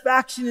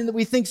satisfaction in, that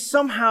we think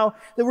somehow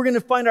that we're going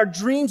to find our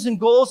dreams and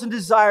goals and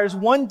desires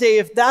one day,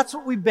 if that's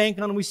what we bank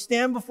on, and we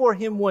stand before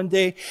Him one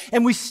day,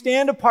 and we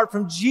stand apart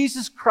from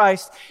Jesus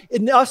Christ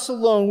and us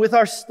alone with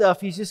our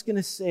stuff, He's just going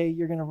to say,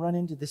 you're going to run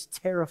into this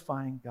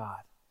terrifying God.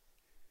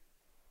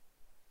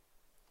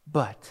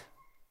 But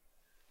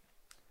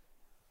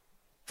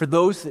for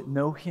those that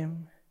know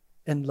Him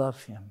and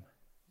love Him,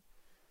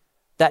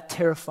 that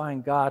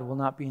terrifying God will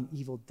not be an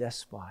evil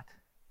despot.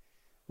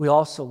 We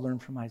also learn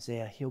from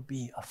Isaiah, He'll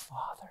be a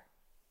father.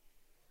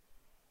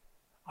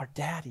 Our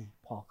daddy,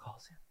 Paul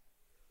calls Him.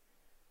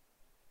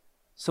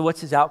 So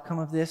what's His outcome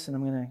of this? And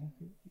I'm going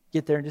to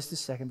get there in just a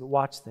second, but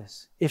watch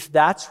this. If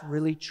that's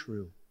really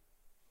true,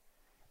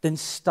 then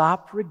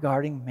stop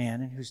regarding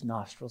man in whose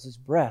nostrils is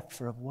breath,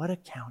 for of what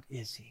account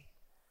is he?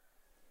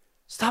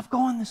 Stop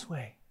going this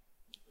way.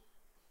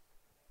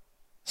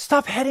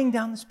 Stop heading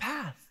down this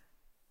path.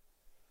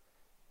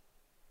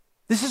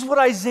 This is what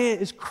Isaiah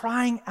is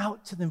crying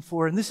out to them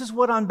for. And this is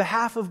what, on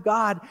behalf of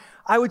God,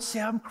 I would say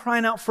I'm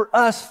crying out for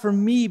us, for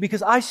me,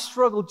 because I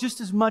struggle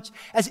just as much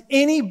as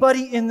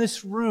anybody in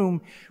this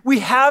room. We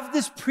have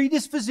this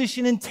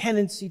predisposition and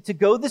tendency to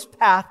go this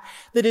path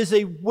that is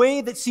a way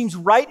that seems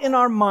right in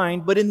our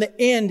mind, but in the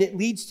end, it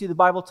leads to, the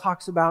Bible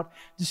talks about,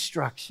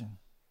 destruction.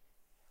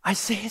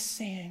 Isaiah is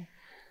saying,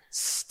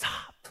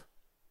 stop.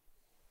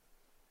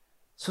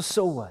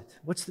 So what?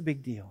 What's the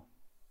big deal?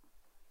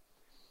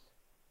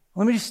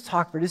 Let me just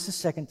talk for just a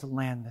second to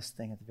land this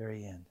thing at the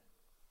very end.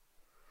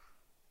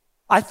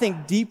 I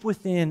think deep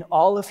within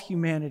all of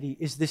humanity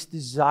is this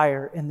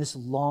desire and this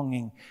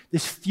longing,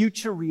 this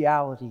future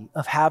reality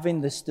of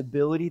having the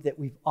stability that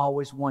we've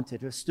always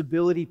wanted. A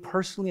stability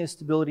personally, a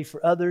stability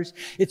for others.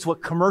 It's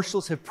what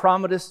commercials have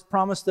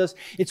promised us.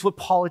 It's what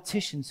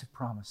politicians have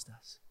promised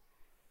us.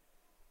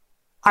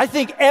 I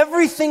think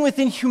everything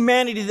within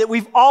humanity that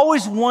we've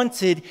always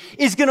wanted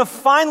is going to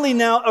finally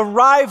now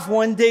arrive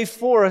one day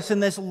for us in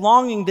this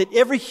longing that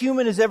every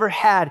human has ever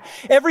had.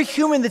 Every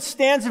human that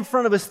stands in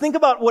front of us, think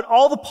about what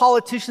all the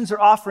politicians are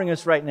offering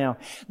us right now.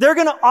 They're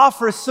going to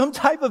offer us some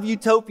type of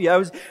utopia.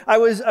 I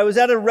was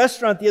at a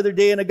restaurant the other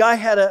day and a guy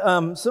had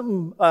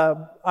the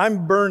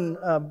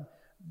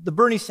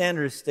Bernie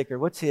Sanders sticker.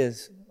 What's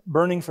his?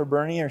 Burning for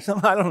Bernie or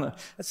something? I don't know.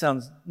 That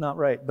sounds not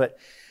right, but,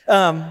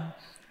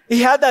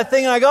 he had that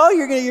thing, and I go, oh,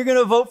 you're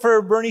gonna vote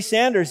for Bernie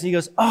Sanders. And he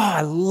goes, oh,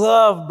 I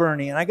love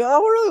Bernie. And I go,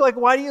 oh, really? Like,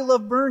 why do you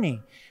love Bernie?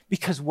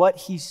 Because what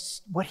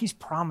he's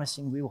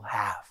promising we will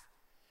have.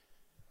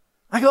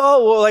 I go,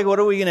 oh, well, like, what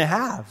are we gonna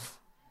have?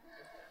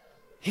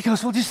 He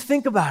goes, well, just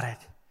think about it.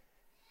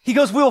 He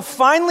goes, we'll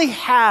finally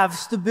have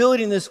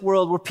stability in this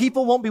world where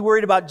people won't be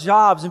worried about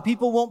jobs, and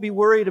people won't be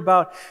worried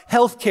about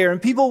healthcare,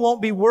 and people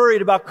won't be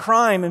worried about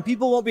crime, and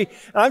people won't be,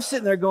 and I'm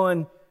sitting there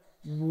going,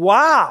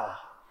 wow.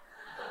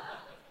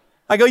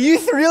 I go, you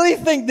really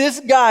think this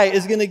guy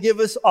is going to give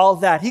us all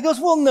that? He goes,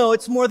 well, no,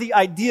 it's more the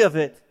idea of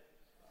it.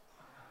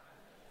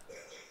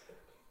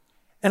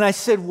 And I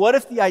said, what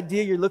if the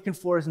idea you're looking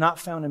for is not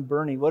found in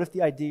Bernie? What if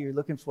the idea you're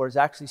looking for is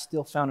actually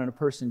still found in a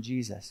person,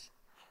 Jesus?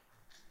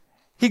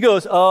 He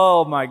goes,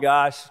 oh my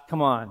gosh,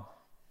 come on.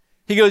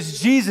 He goes,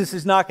 Jesus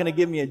is not going to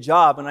give me a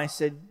job. And I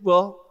said,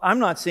 well, I'm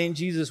not saying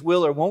Jesus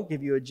will or won't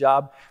give you a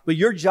job, but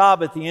your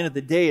job at the end of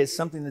the day is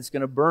something that's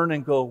going to burn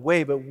and go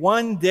away. But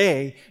one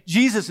day,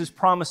 Jesus is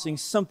promising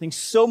something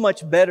so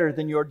much better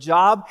than your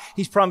job.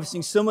 He's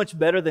promising so much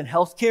better than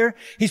healthcare.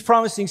 He's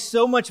promising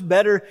so much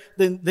better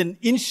than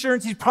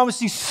insurance. He's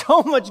promising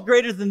so much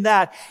greater than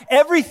that.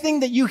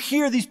 Everything that you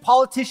hear these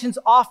politicians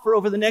offer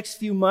over the next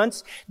few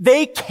months,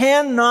 they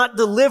cannot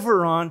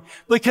deliver on,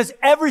 because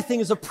everything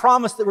is a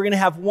promise that we're going to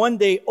have one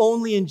day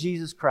only in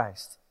Jesus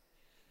Christ.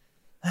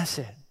 That's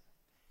it.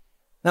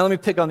 Now let me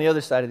pick on the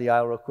other side of the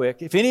aisle real quick.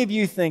 If any of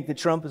you think that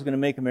Trump is going to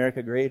make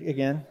America great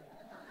again,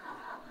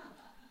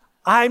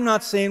 I'm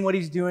not saying what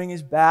he's doing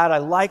is bad. I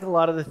like a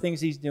lot of the things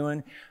he's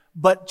doing,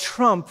 but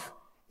Trump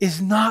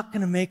is not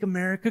going to make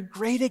America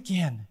great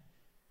again.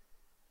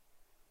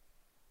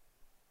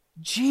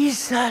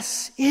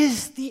 Jesus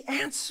is the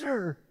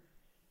answer.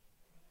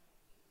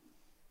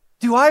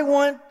 Do I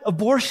want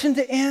abortion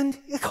to end?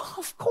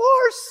 Of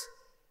course.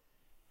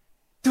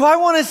 Do I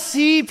want to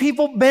see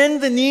people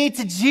bend the knee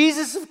to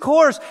Jesus? Of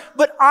course.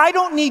 But I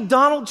don't need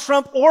Donald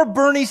Trump or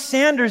Bernie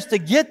Sanders to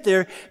get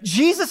there.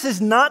 Jesus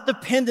is not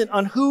dependent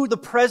on who the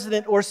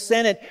president or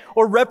Senate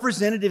or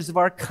representatives of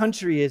our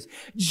country is.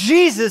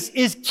 Jesus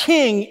is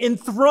king,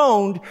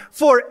 enthroned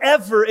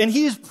forever, and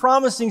he is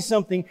promising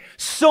something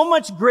so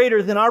much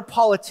greater than our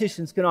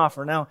politicians can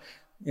offer. Now,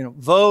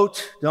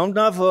 vote, don't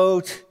not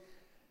vote,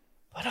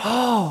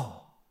 but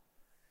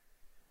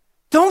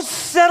don't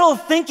settle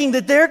thinking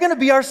that they're going to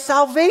be our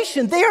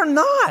salvation. They are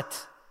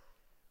not.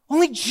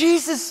 Only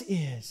Jesus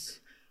is.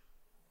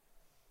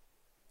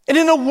 And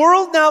in a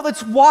world now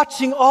that's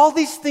watching all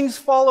these things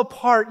fall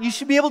apart, you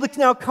should be able to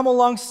now come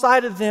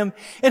alongside of them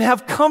and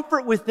have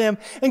comfort with them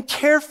and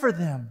care for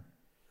them.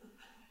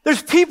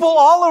 There's people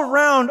all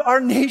around our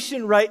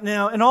nation right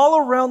now and all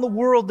around the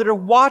world that are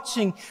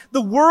watching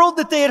the world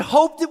that they had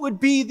hoped it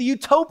would be, the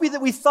utopia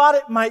that we thought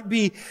it might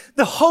be,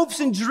 the hopes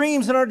and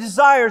dreams and our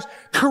desires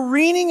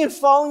careening and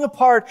falling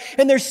apart.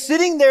 And they're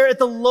sitting there at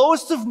the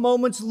lowest of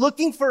moments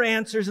looking for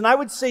answers. And I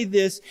would say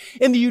this,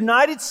 in the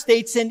United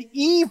States and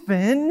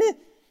even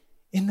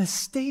in the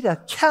state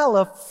of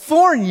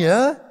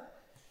California,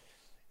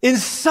 in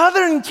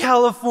Southern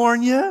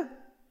California,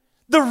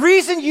 the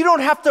reason you don't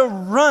have to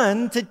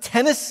run to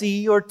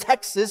Tennessee or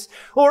Texas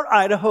or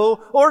Idaho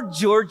or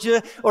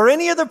Georgia or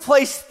any other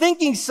place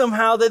thinking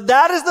somehow that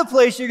that is the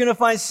place you're going to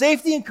find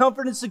safety and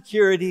comfort and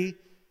security,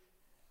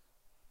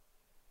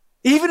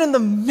 even in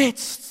the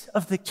midst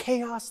of the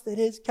chaos that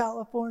is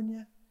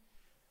California,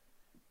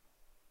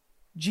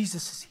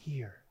 Jesus is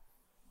here.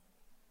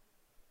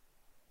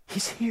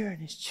 He's here in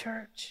his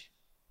church.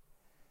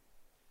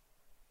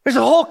 There's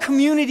a whole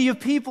community of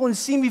people in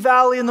Simi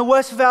Valley and the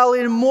West Valley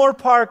and Moore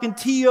Park and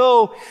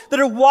TO that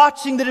are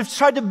watching, that have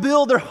tried to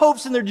build their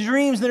hopes and their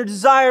dreams and their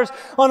desires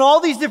on all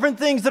these different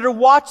things, that are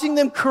watching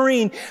them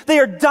careen. They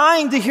are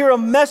dying to hear a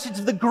message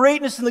of the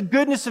greatness and the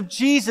goodness of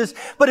Jesus.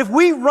 But if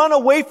we run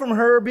away from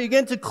her or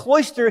begin to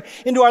cloister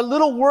into our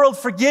little world,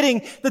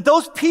 forgetting that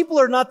those people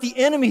are not the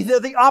enemy, they're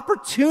the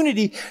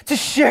opportunity to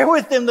share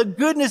with them the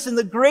goodness and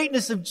the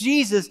greatness of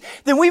Jesus,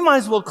 then we might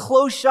as well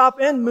close shop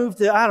and move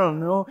to, I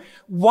don't know,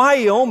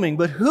 Wyoming.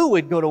 But who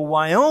would go to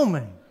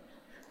Wyoming?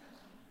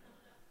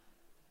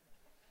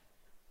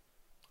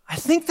 I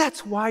think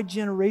that's why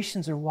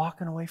generations are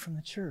walking away from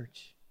the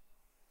church.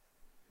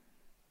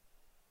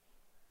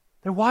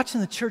 They're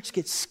watching the church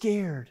get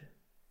scared.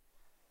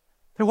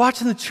 They're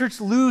watching the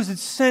church lose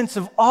its sense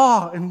of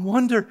awe and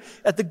wonder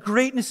at the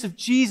greatness of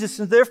Jesus,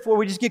 and therefore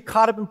we just get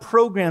caught up in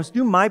programs.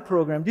 Do my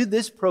program, do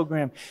this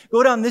program,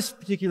 go down this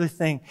particular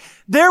thing.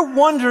 They're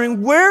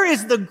wondering, where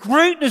is the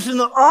greatness and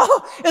the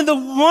awe and the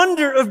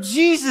wonder of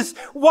Jesus?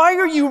 Why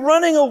are you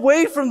running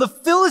away from the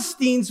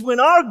Philistines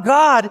when our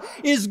God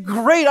is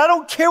great? I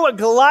don't care what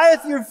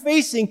Goliath you're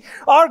facing.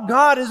 Our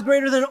God is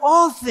greater than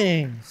all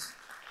things.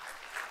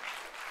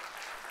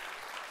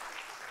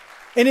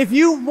 And if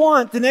you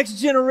want the next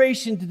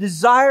generation to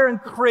desire and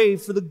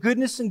crave for the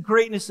goodness and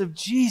greatness of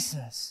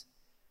Jesus,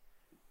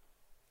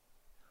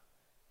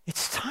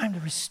 it's time to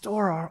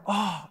restore our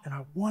awe and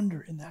our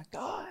wonder in that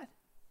God.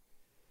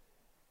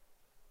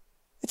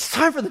 It's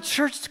time for the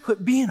church to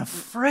quit being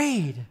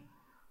afraid.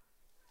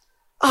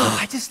 Oh,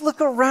 I just look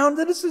around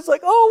and it's just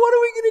like, oh, what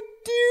are we going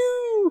to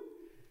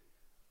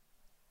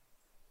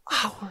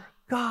do? Our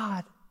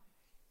God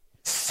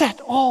set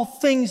all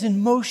things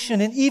in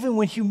motion, and even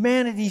when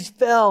humanity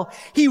fell,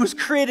 He was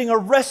creating a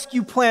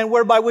rescue plan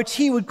whereby which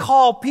He would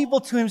call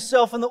people to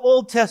Himself in the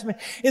Old Testament.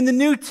 In the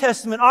New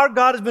Testament, our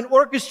God has been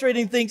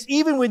orchestrating things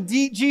even when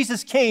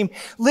Jesus came,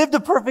 lived a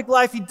perfect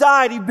life. He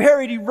died, He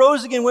buried, He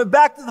rose again, went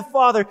back to the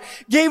Father,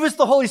 gave us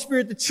the Holy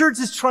Spirit. The church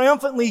is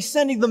triumphantly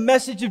sending the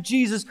message of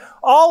Jesus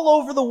all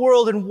over the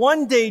world, and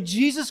one day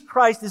Jesus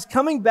Christ is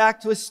coming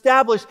back to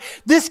establish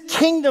this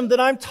kingdom that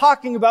I'm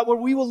talking about, where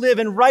we will live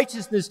in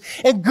righteousness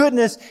and goodness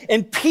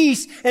and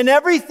peace and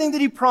everything that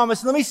He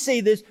promised. Let me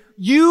say this.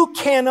 You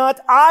cannot,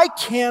 I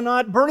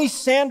cannot, Bernie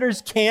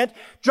Sanders can't,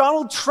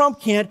 Donald Trump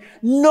can't.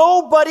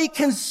 Nobody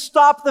can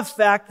stop the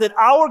fact that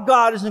our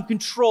God is in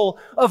control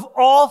of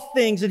all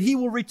things, and He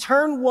will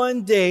return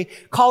one day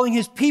calling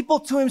His people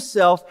to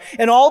Himself,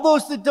 and all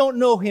those that don't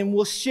know Him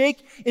will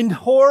shake in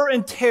horror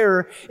and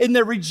terror in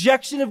their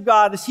rejection of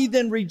God as He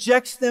then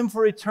rejects them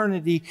for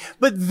eternity.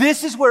 But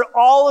this is where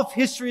all of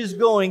history is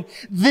going.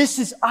 This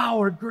is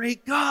our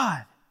great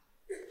God.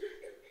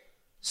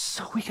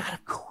 So we gotta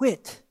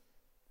quit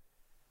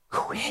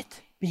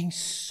being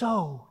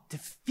so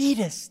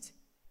defeatist.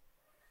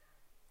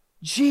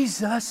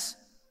 Jesus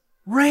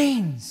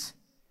reigns.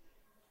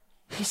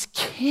 He's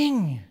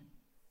king.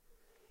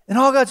 And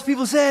all God's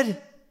people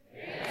said,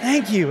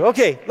 thank you.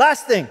 Okay,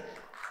 last thing.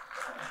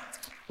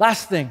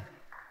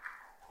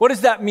 What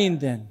does that mean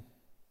then?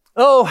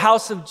 Oh,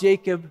 house of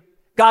Jacob,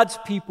 God's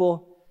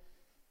people,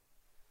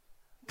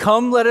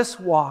 come let us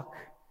walk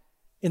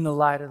in the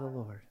light of the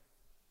Lord.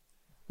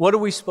 What are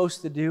we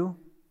supposed to do?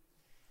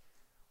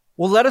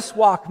 Well, let us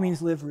walk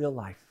means live real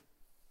life.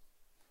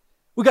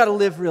 We got to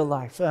live real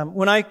life.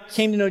 When I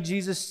came to know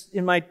Jesus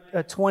in my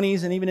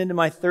 20s and even into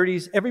my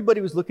 30s,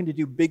 everybody was looking to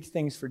do big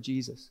things for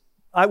Jesus.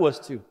 I was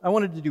too. I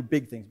wanted to do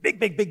big things.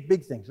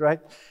 Big things, right?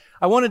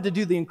 I wanted to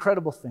do the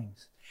incredible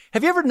things.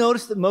 Have you ever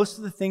noticed that most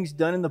of the things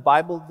done in the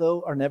Bible,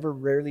 though, are never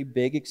rarely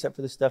big except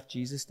for the stuff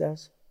Jesus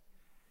does?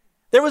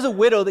 There was a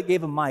widow that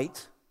gave a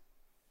mite.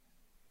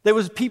 There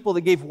was people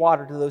that gave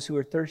water to those who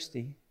were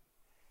thirsty.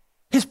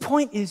 His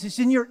point is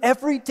in your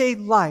everyday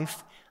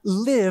life,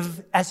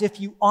 live as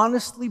if you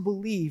honestly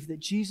believe that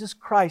Jesus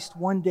Christ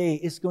one day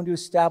is going to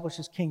establish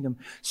His kingdom.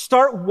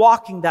 Start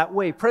walking that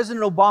way.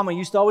 President Obama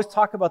used to always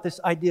talk about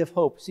this idea of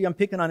hope. See, I'm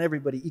picking on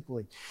everybody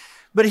equally.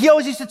 But he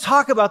always used to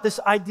talk about this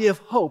idea of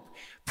hope.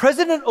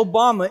 President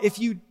Obama, if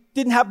you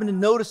didn't happen to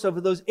notice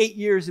over those 8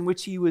 years in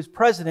which he was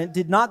president,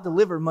 did not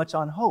deliver much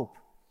on hope.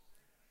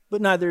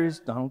 But neither is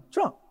Donald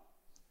Trump.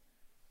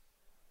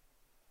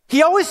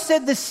 He always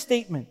said this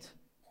statement,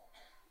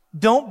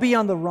 don't be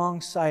on the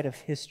wrong side of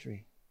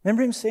history.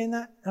 Remember him saying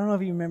that? I don't know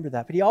if you remember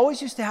that, but he always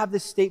used to have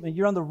this statement,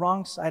 you're on the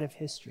wrong side of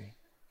history.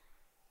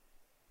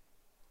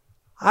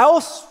 I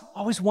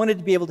always wanted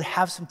to be able to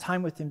have some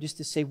time with him just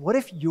to say, what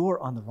if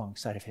you're on the wrong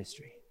side of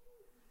history?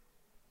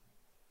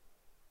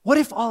 What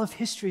if all of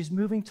history is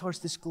moving towards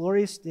this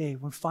glorious day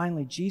when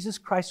finally Jesus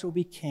Christ will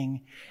be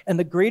king, and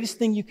the greatest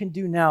thing you can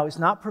do now is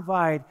not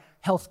provide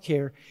health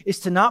care,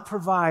 is to not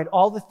provide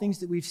all the things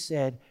that we've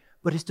said,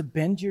 but is to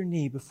bend your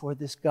knee before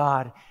this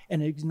God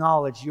and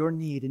acknowledge your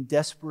need and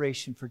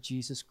desperation for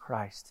Jesus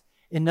Christ.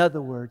 In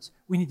other words,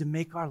 we need to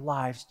make our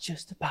lives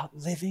just about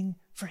living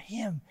for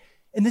Him.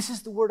 And this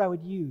is the word I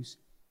would use,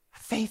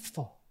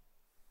 faithful.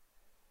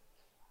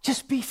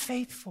 Just be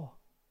faithful.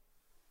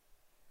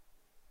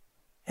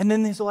 And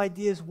then this whole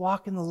idea is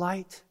walk in the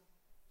light.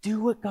 do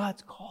what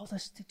God's called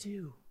us to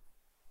do.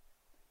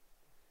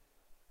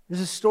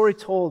 There's a story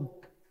told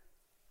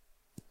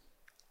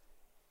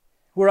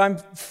where I'm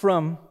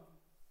from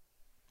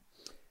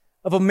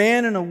of a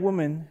man and a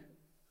woman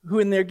who,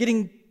 in their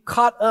getting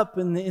caught up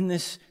in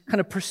this kind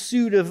of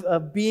pursuit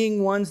of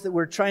being ones that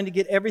were trying to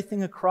get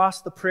everything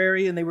across the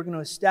prairie, and they were going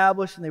to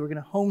establish and they were going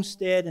to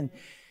homestead. And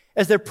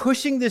as they're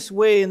pushing this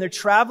way and they're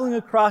traveling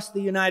across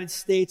the United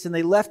States, and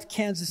they left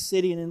Kansas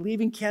City, and in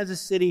leaving Kansas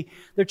City,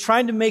 they're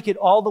trying to make it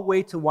all the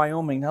way to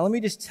Wyoming. Now, let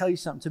me just tell you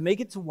something. To make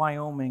it to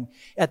Wyoming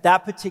at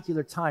that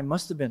particular time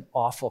must have been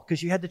awful,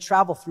 because you had to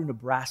travel through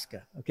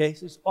Nebraska, okay?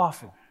 So it's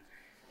awful.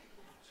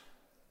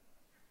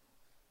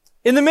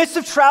 In the midst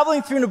of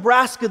traveling through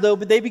Nebraska, though,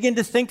 but they begin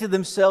to think to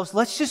themselves,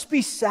 let's just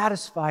be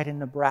satisfied in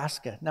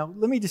Nebraska. Now,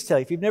 let me just tell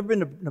you, if you've never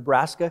been to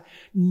Nebraska,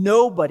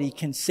 nobody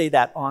can say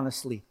that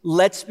honestly.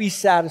 Let's be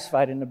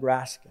satisfied in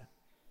Nebraska.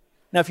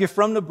 Now, if you're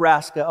from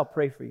Nebraska, I'll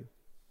pray for you.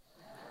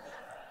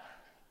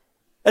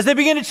 As they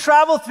begin to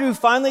travel through,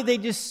 finally they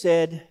just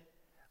said,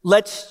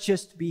 let's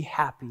just be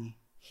happy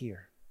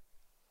here.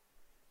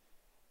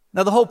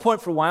 Now, the whole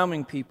point for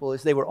Wyoming people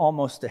is they were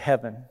almost to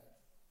heaven.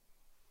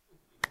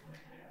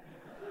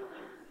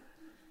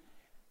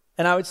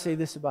 And I would say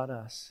this about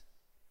us.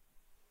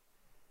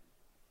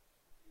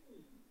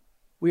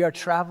 We are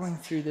traveling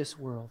through this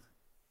world,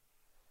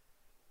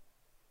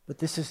 but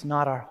this is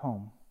not our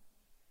home.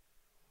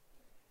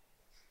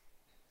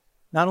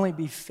 Not only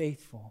be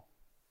faithful,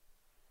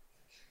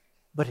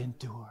 but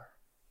endure.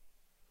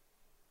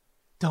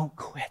 Don't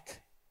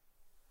quit.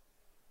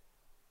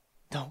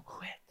 Don't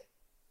quit.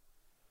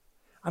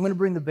 I'm going to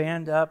bring the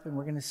band up, and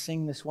we're going to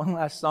sing this one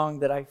last song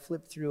that I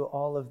flipped through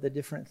all of the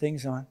different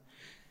things on,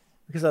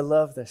 because I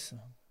love this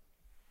song.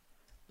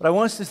 But I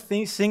want us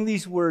to sing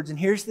these words, and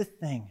here's the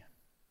thing.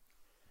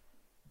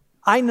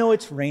 I know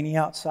it's rainy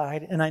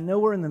outside, and I know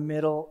we're in the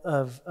middle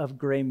of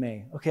gray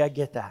May. Okay, I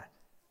get that.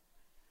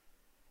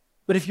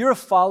 But if you're a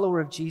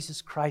follower of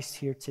Jesus Christ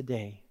here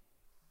today,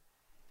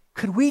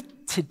 could we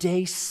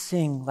today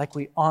sing like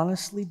we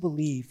honestly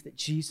believe that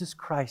Jesus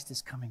Christ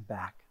is coming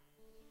back?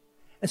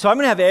 And so I'm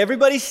going to have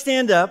everybody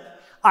stand up.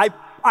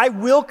 I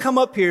will come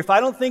up here. If I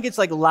don't think it's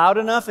like loud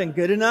enough and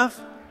good enough,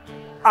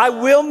 I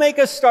will make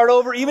us start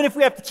over, even if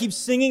we have to keep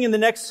singing and the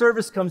next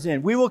service comes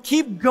in. We will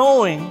keep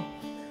going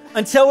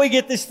until we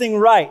get this thing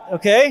right,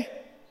 okay?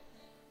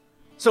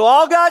 So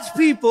all God's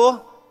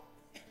people,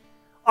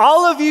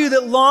 all of you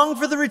that long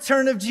for the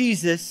return of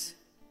Jesus,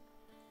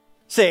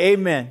 say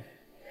amen.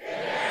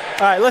 Amen.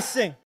 All right, let's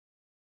sing.